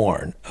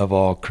firstborn of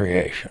all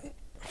creation.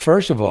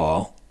 First of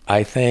all,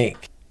 I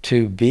think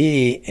to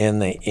be in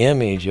the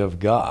image of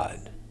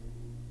God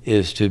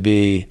is to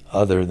be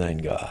other than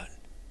God,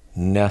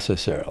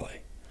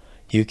 necessarily.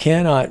 You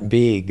cannot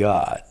be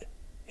God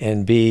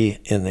and be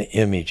in the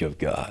image of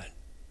God.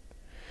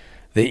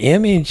 The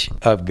image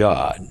of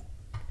God,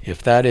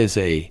 if that is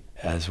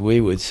as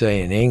we would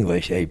say in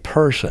English, a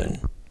person,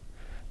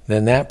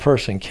 then that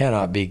person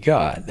cannot be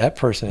God. That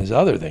person is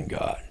other than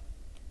God.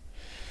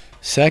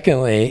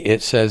 Secondly,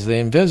 it says the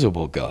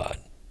invisible God.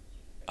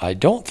 I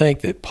don't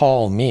think that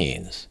Paul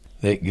means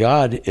that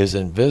God is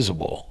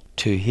invisible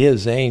to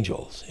his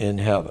angels in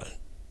heaven,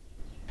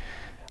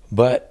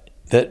 but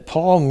that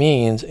Paul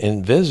means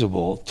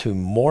invisible to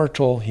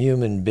mortal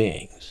human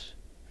beings.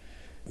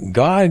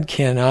 God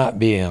cannot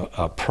be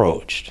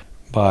approached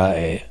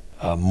by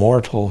a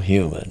mortal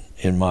human,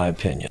 in my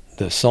opinion.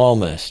 The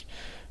psalmist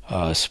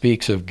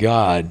speaks of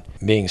God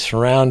being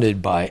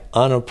surrounded by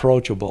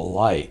unapproachable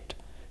light.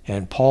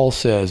 And Paul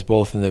says,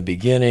 both in the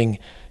beginning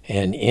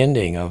and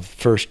ending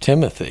of 1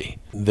 Timothy,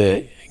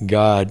 that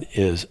God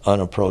is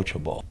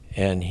unapproachable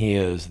and he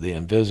is the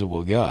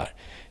invisible God.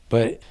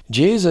 But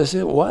Jesus,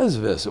 it was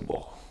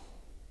visible.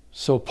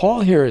 So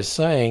Paul here is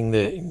saying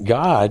that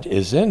God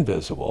is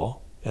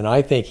invisible, and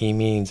I think he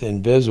means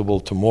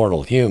invisible to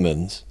mortal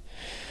humans.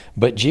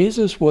 But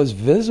Jesus was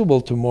visible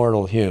to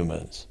mortal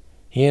humans.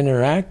 He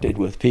interacted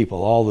with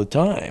people all the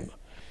time.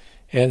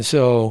 And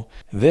so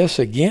this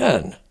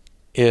again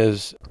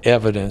is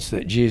evidence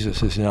that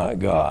Jesus is not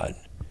God,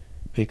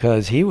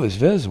 because he was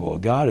visible.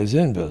 God is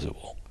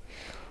invisible.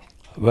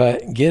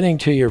 But getting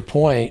to your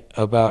point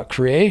about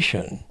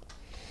creation,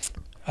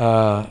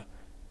 the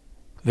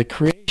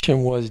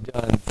creation was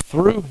done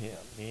through him,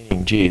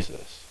 meaning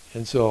Jesus.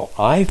 And so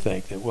I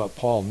think that what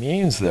Paul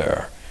means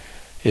there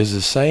is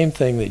the same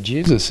thing that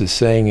Jesus is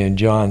saying in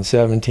John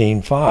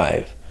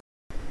 17:5.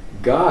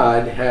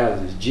 God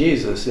has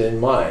Jesus in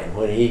mind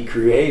when he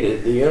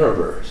created the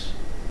universe.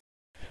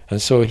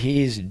 And so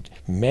he's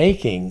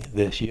making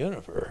this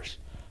universe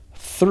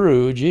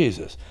through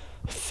Jesus,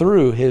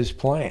 through his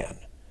plan,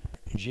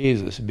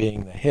 Jesus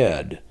being the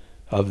head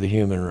of the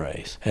human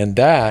race. And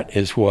that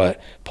is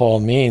what Paul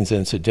means,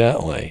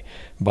 incidentally,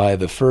 by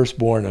the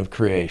firstborn of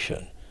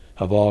creation,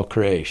 of all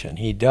creation.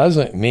 He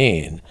doesn't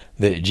mean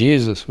that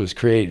Jesus was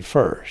created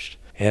first,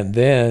 and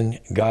then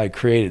God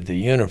created the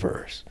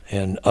universe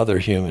and other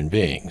human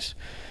beings.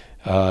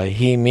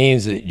 He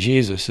means that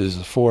Jesus is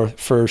the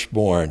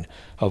firstborn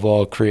of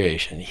all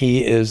creation.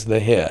 He is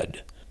the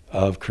head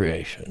of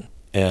creation.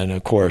 And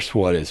of course,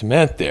 what is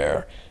meant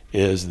there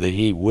is that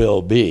he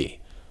will be.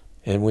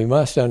 And we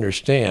must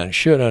understand,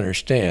 should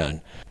understand,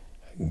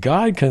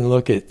 God can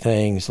look at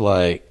things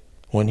like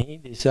when he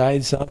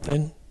decides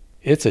something,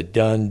 it's a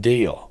done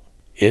deal.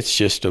 It's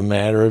just a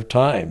matter of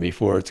time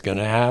before it's going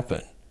to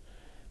happen.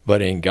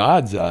 But in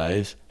God's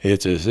eyes,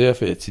 it's as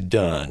if it's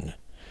done.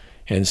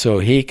 And so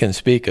he can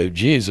speak of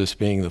Jesus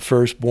being the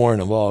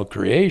firstborn of all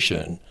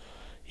creation,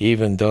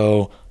 even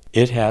though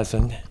it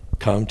hasn't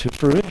come to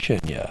fruition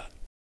yet.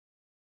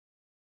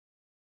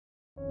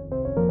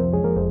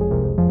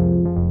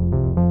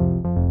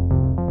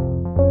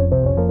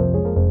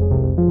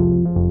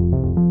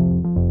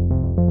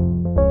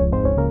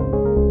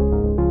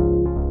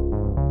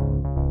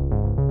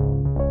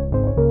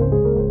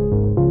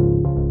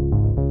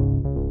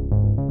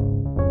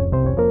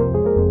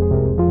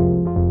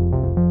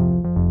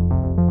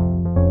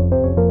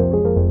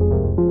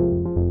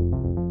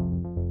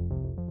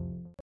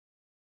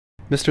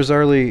 Mr.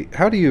 Zarley,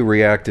 how do you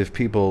react if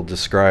people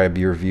describe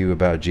your view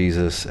about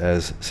Jesus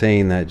as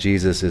saying that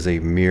Jesus is a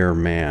mere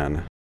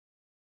man?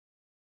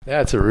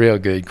 That's a real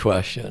good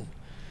question.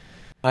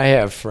 I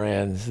have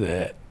friends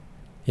that,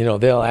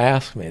 they'll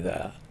ask me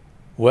that.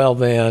 Well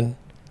then,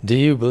 do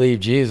you believe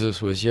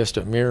Jesus was just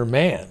a mere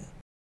man?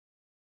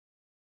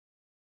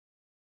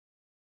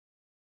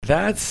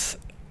 That's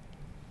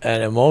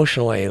an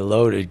emotionally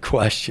loaded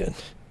question.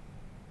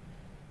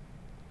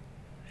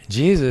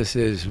 Jesus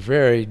is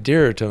very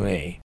dear to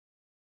me.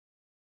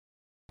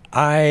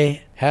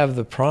 I have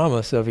the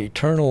promise of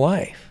eternal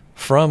life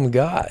from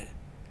God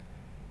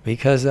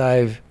because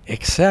I've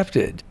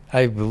accepted,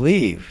 I've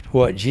believed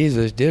what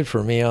Jesus did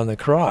for me on the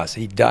cross.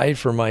 He died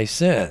for my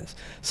sins.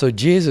 So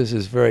Jesus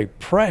is very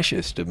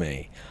precious to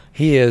me.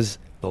 He is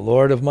the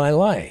Lord of my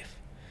life.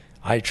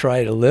 I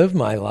try to live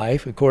my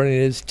life according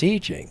to his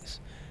teachings.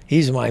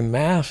 He's my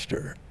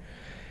master.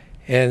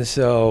 And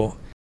so,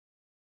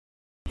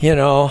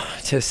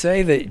 to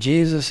say that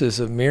Jesus is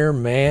a mere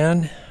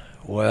man,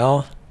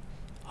 well,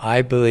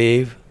 I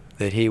believe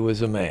that he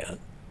was a man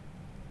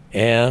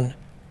and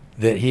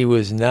that he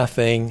was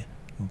nothing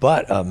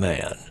but a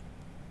man.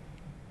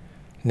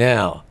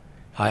 Now,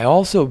 I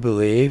also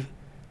believe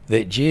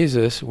that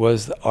Jesus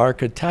was the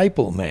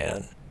archetypal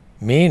man,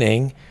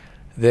 meaning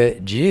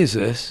that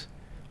Jesus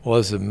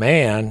was a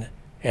man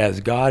as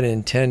God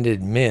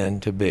intended men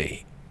to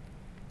be.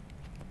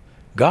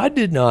 God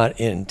did not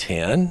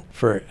intend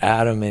for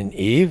Adam and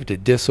Eve to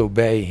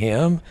disobey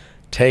him,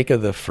 take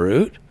of the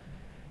fruit,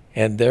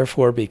 and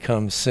therefore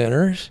become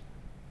sinners.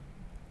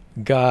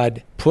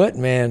 God put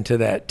man to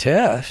that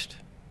test,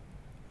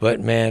 but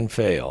man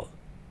failed.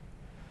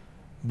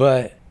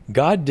 But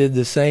God did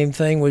the same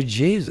thing with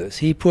Jesus.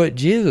 He put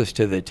Jesus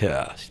to the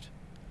test.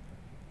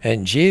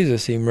 And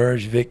Jesus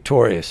emerged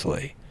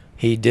victoriously.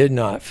 He did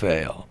not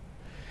fail.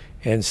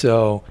 And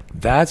so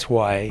that's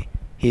why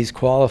he's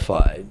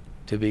qualified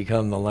to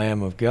become the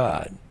Lamb of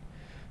God.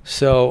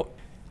 So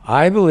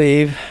I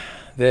believe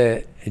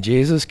that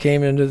Jesus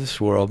came into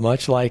this world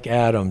much like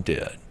Adam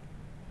did.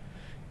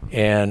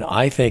 And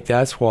I think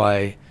that's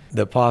why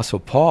the Apostle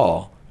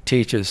Paul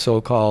teaches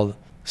so-called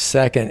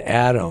second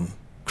Adam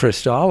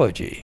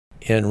Christology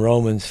in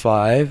Romans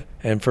 5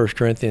 and 1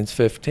 Corinthians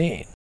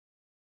 15.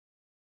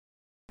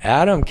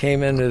 Adam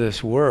came into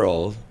this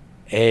world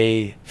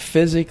a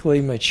physically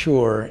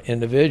mature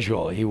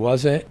individual. He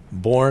wasn't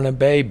born a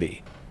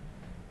baby.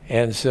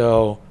 And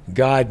so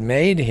God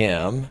made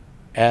him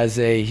as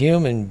a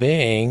human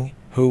being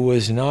who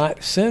was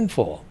not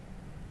sinful.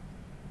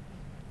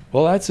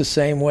 Well, that's the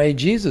same way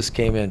Jesus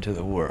came into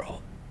the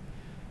world.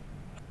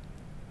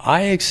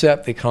 I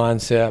accept the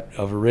concept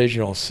of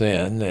original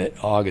sin that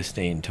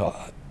Augustine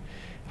taught.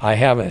 I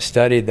haven't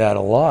studied that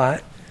a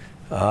lot.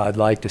 I'd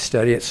like to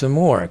study it some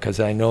more because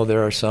I know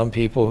there are some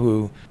people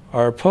who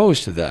are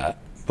opposed to that.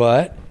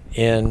 But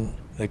in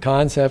the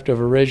concept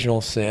of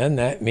original sin,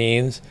 that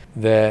means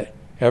that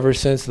ever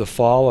since the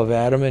fall of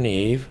Adam and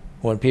Eve,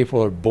 when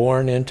people are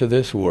born into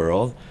this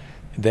world,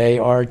 they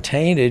are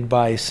tainted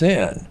by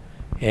sin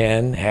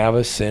and have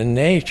a sin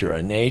nature,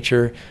 a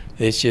nature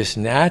that's just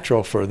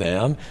natural for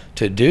them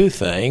to do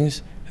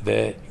things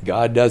that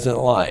God doesn't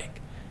like.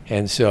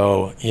 And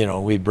so,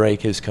 we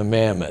break his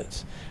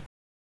commandments.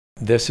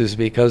 This is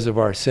because of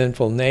our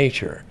sinful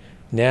nature.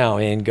 Now,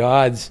 in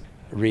God's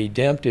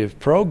redemptive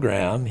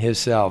program, his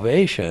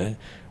salvation,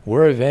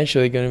 we're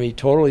eventually going to be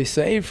totally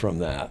saved from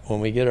that when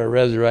we get our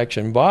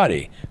resurrection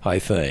body, I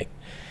think.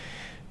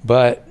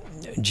 But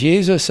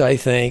Jesus, I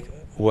think,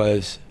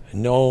 was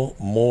no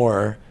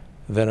more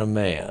than a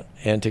man.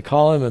 And to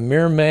call him a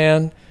mere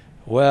man,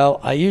 well,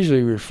 I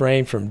usually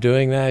refrain from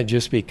doing that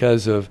just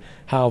because of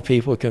how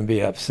people can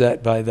be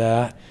upset by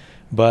that.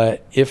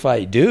 But if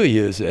I do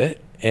use it,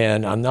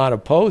 and I'm not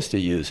opposed to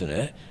using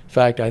it. In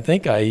fact, I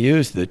think I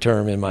used the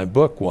term in my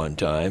book one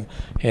time,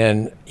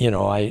 and,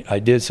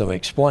 I did some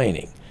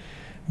explaining.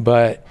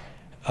 But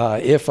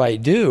if I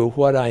do,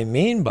 what I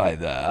mean by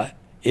that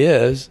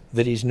is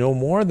that he's no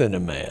more than a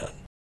man.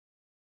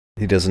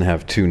 He doesn't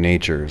have two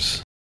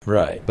natures.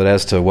 Right. But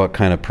as to what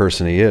kind of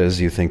person he is,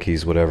 you think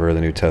he's whatever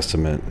the New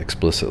Testament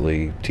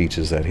explicitly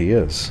teaches that he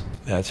is.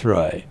 That's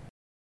right.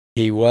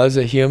 He was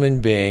a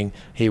human being.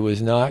 He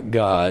was not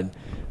God.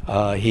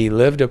 He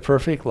lived a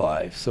perfect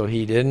life, so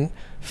he didn't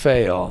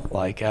fail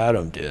like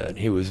Adam did.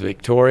 He was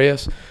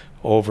victorious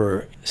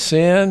over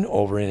sin,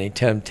 over any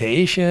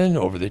temptation,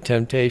 over the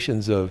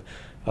temptations of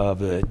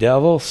the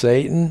devil,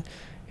 Satan,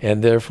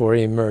 and therefore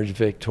he emerged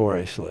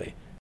victoriously.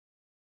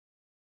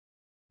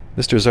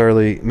 Mr.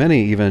 Zarley,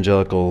 many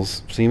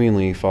evangelicals,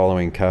 seemingly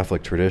following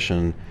Catholic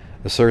tradition,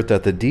 assert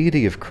that the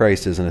deity of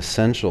Christ is an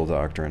essential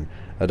doctrine,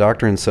 a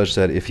doctrine such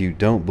that if you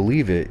don't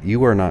believe it,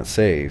 you are not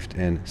saved,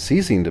 and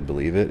ceasing to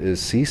believe it is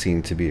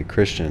ceasing to be a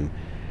Christian.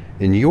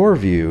 In your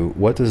view,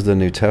 what does the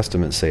New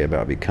Testament say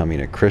about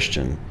becoming a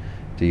Christian?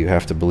 Do you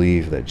have to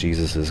believe that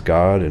Jesus is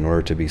God in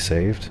order to be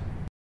saved?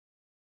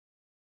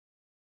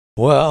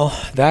 Well,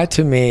 that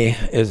to me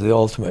is the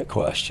ultimate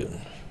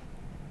question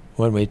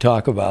when we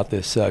talk about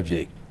this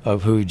subject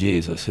of who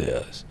Jesus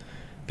is,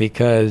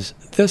 because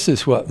this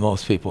is what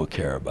most people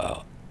care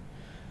about.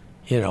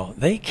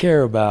 They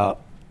care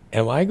about,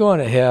 am I going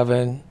to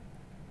heaven?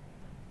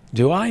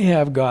 Do I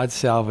have God's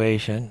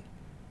salvation?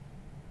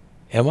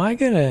 Am I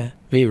going to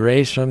be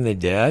raised from the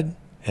dead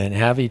and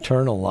have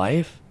eternal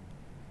life?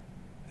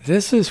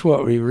 This is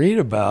what we read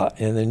about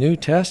in the New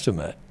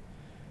Testament.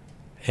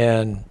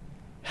 And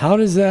how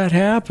does that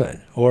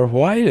happen? Or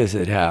why does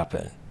it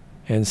happen?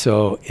 And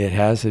so it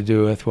has to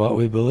do with what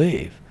we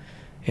believe.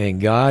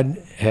 And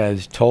God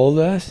has told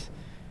us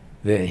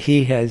that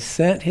he has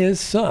sent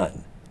his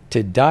Son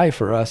to die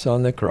for us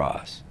on the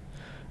cross.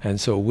 And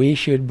so we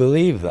should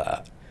believe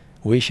that.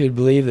 We should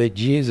believe that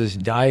Jesus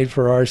died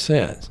for our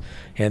sins.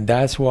 And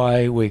that's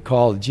why we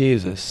call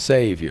Jesus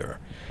Savior.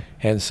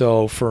 And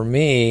so for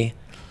me,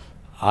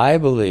 I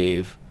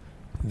believe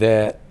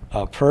that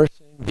a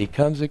person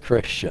becomes a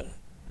Christian,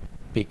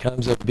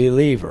 becomes a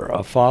believer,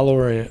 a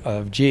follower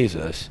of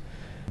Jesus,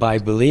 by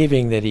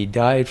believing that he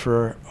died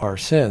for our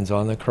sins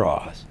on the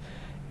cross,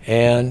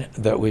 and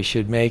that we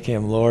should make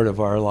him Lord of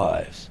our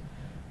lives.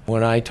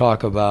 When I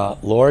talk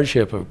about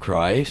lordship of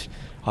Christ,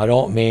 I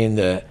don't mean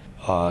that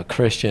a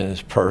Christian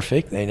is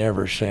perfect, they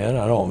never sin,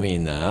 I don't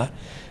mean that,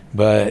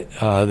 but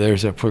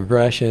there's a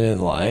progression in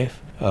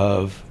life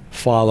of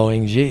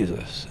following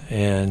Jesus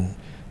and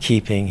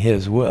keeping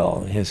his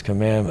will and his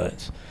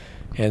commandments.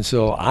 And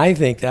so I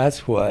think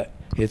that's what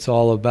it's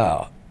all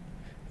about,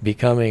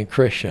 becoming a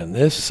Christian.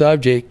 This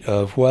subject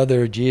of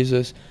whether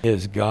Jesus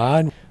is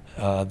God,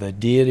 the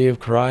deity of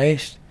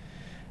Christ,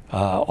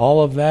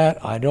 all of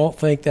that, I don't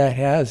think that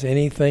has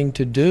anything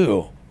to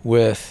do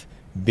with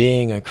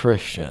being a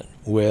Christian,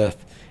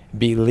 with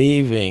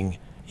believing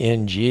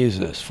in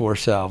Jesus for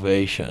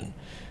salvation.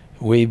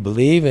 we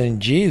believe in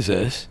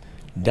Jesus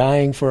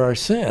dying for our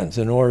sins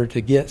in order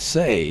to get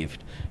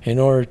saved, in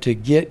order to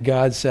get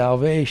God's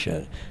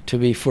salvation, to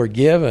be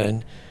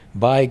forgiven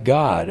by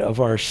God of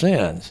our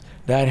sins.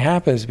 That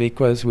happens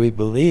because we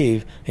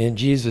believe in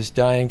Jesus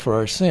dying for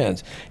our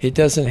sins. It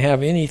doesn't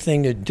have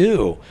anything to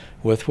do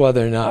with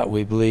whether or not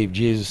we believe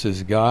Jesus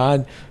is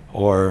God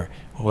or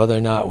whether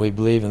or not we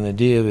believe in the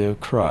deity of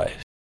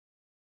Christ.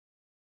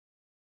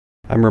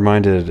 I'm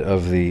reminded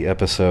of the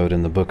episode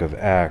in the book of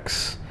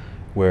Acts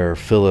where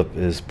Philip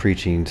is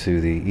preaching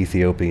to the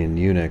Ethiopian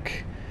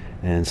eunuch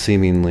and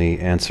seemingly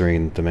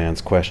answering the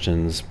man's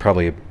questions,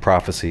 probably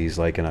prophecies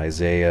like in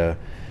Isaiah.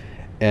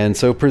 And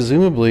so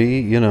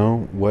presumably,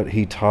 what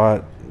he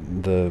taught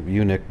the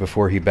eunuch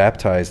before he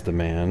baptized the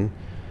man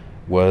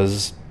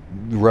was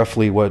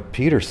roughly what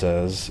Peter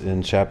says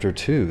in chapter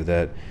 2,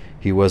 that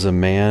he was a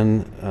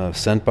man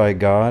sent by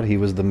God. He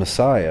was the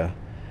Messiah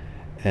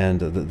and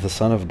the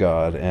Son of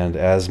God. And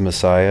as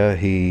Messiah,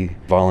 he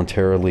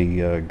voluntarily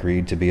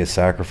agreed to be a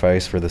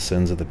sacrifice for the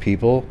sins of the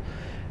people,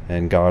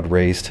 and God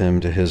raised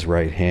him to his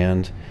right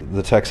hand.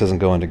 The text doesn't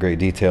go into great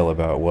detail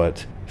about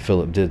what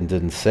Philip did and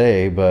didn't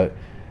say, but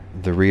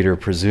the reader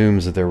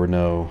presumes that there were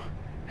no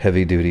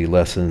heavy-duty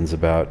lessons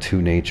about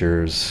two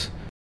natures,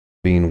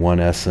 being one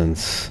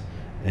essence,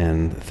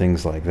 and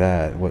things like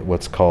that,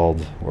 what's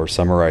called or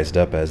summarized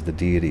up as the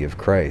deity of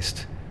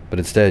Christ. But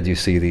instead you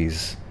see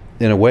these,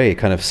 in a way,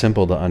 kind of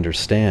simple to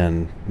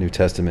understand New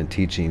Testament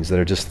teachings that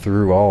are just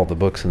through all the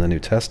books in the New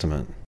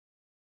Testament.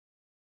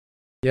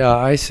 Yeah,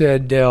 I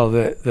said, Dale,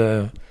 that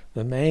the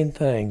main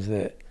things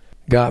that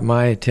got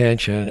my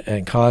attention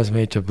and caused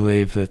me to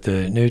believe that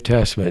the New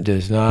Testament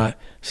does not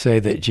say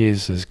that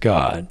Jesus is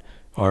God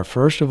are,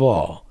 first of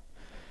all,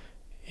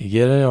 you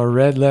get in a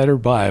red letter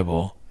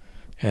Bible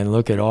and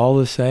look at all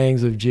the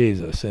sayings of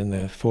Jesus in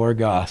the 4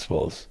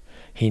 Gospels.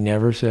 He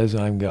never says,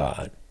 I'm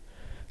God.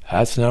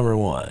 That's number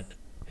one.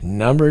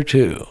 Number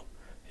 2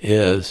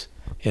 is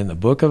in the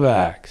book of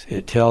Acts,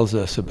 it tells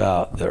us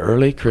about the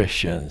early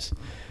Christians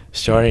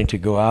starting to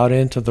go out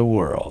into the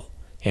world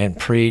and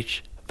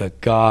preach the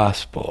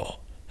gospel.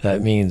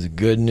 That means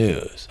good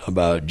news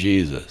about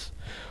Jesus.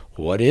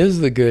 What is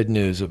the good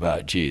news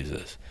about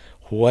Jesus?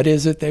 What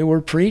is it they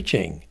were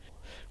preaching?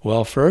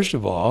 Well, first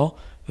of all,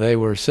 they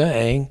were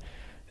saying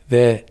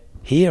that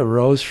he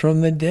arose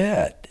from the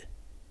dead.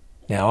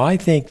 Now, I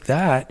think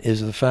that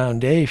is the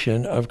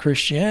foundation of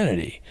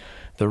Christianity.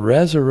 The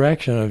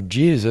resurrection of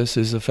Jesus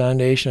is the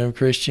foundation of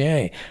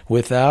Christianity.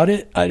 Without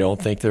it, I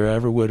don't think there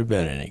ever would have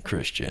been any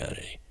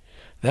Christianity.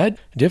 That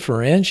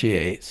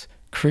differentiates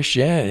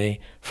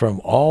Christianity from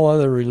all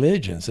other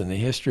religions in the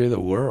history of the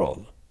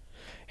world.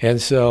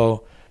 And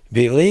so,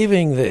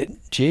 believing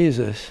that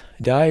Jesus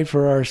died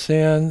for our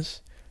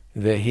sins,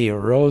 that he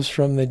arose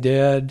from the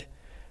dead,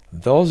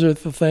 those are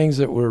the things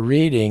that we're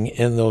reading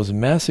in those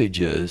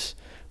messages,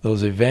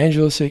 those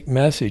evangelistic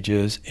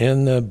messages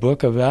in the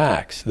book of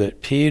Acts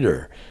that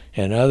Peter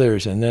and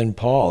others and then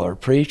Paul are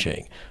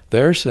preaching.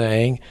 They're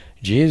saying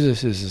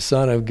Jesus is the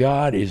Son of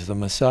God, he's the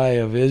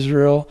Messiah of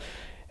Israel,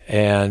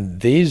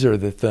 and these are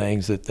the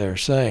things that they're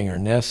saying are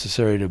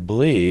necessary to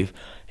believe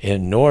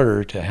in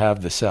order to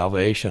have the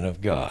salvation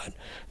of God.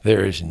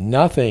 There is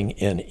nothing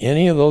in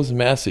any of those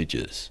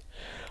messages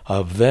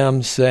of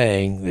them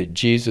saying that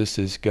Jesus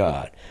is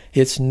God.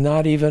 It's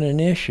not even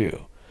an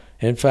issue.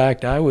 In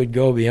fact, I would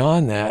go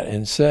beyond that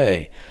and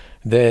say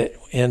that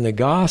in the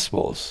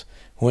Gospels,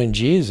 when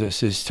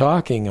Jesus is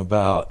talking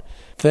about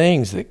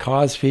things that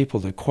cause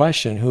people to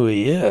question who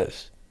he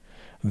is,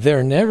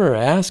 they're never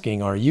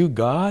asking, are you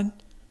God?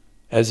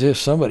 As if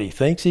somebody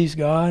thinks he's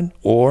God,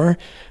 or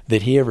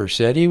that he ever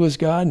said he was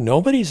God.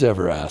 Nobody's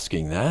ever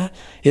asking that.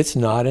 It's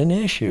not an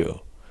issue.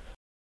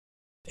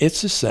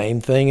 It's the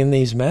same thing in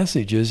these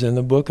messages in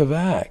the book of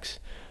Acts.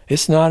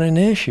 It's not an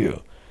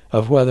issue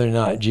of whether or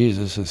not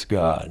Jesus is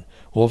God.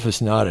 Well, if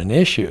it's not an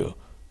issue,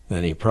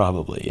 then he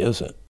probably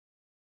isn't.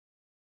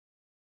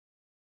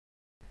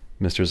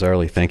 Mr.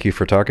 Zarley, thank you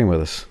for talking with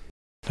us.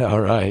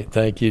 All right.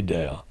 Thank you,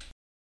 Dale.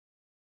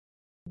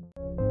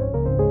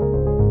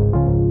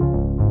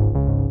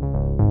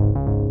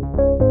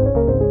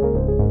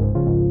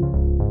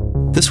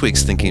 This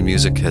week's Thinking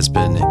Music has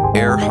been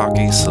Air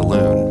Hockey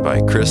Saloon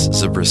by Chris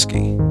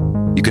Zabriskie.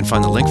 You can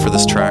find the link for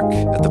this track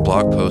at the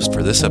blog post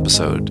for this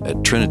episode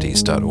at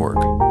trinities.org.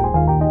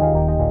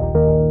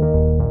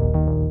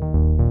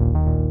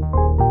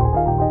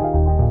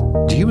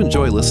 Do you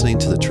enjoy listening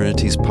to the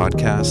Trinities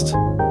podcast?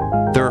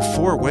 There are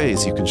 4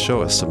 ways you can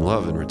show us some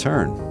love in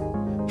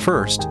return.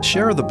 First,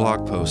 share the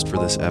blog post for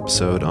this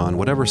episode on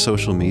whatever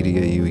social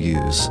media you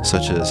use,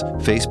 such as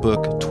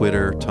Facebook,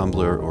 Twitter,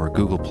 Tumblr, or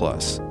Google+.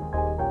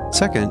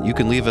 Second, you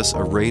can leave us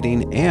a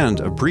rating and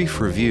a brief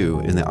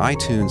review in the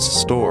iTunes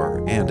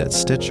Store and at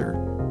Stitcher.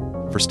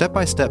 For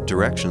step-by-step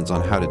directions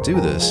on how to do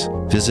this,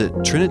 visit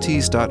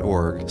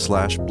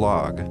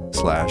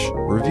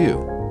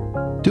trinities.org/blog/review.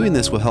 Doing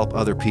this will help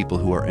other people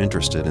who are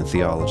interested in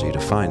theology to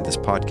find this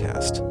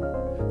podcast.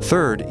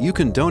 Third, you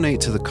can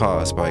donate to the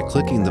cause by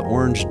clicking the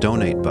orange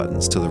donate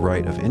buttons to the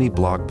right of any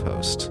blog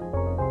post.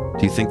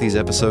 Do you think these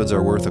episodes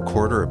are worth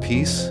 $0.25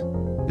 apiece?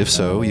 If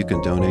so, you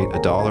can donate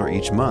 $1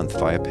 each month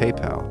via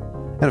PayPal.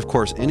 And of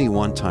course, any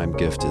one-time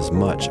gift is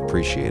much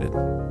appreciated.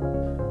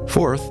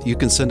 Fourth, you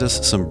can send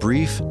us some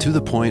brief,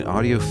 to-the-point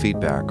audio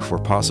feedback for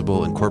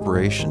possible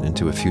incorporation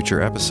into a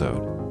future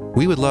episode.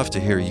 We would love to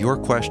hear your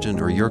question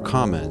or your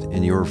comment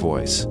in your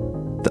voice.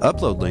 The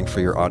upload link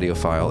for your audio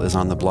file is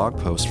on the blog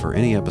post for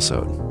any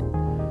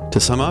episode. To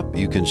sum up,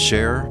 you can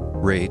share,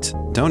 rate,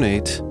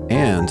 donate,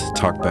 and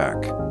talk back.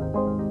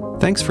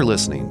 Thanks for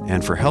listening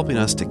and for helping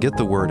us to get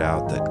the word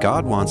out that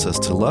God wants us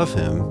to love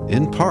Him,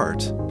 in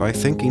part, by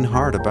thinking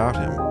hard about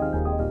Him.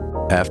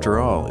 After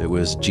all, it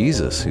was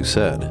Jesus who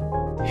said,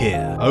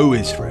 "Hear, O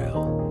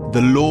Israel,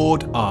 the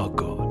Lord our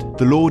God,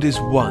 the Lord is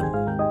one.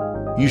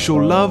 You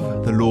shall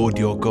love the Lord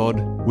your God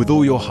with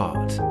all your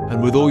heart,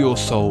 and with all your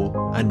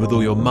soul, and with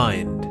all your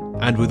mind,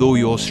 and with all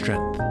your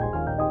strength."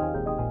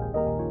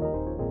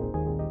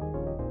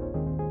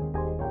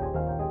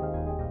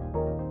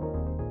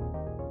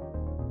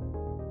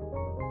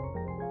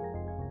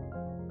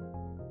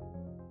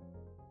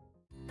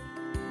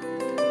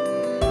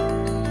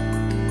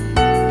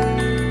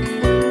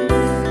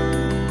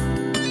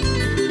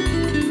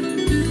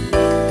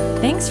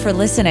 Thanks for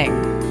listening.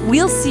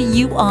 We'll see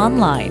you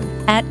online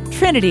at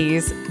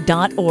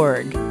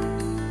trinities.org.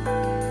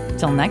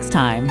 Till next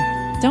time,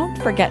 don't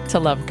forget to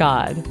love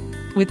God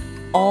with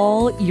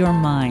all your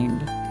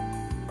mind.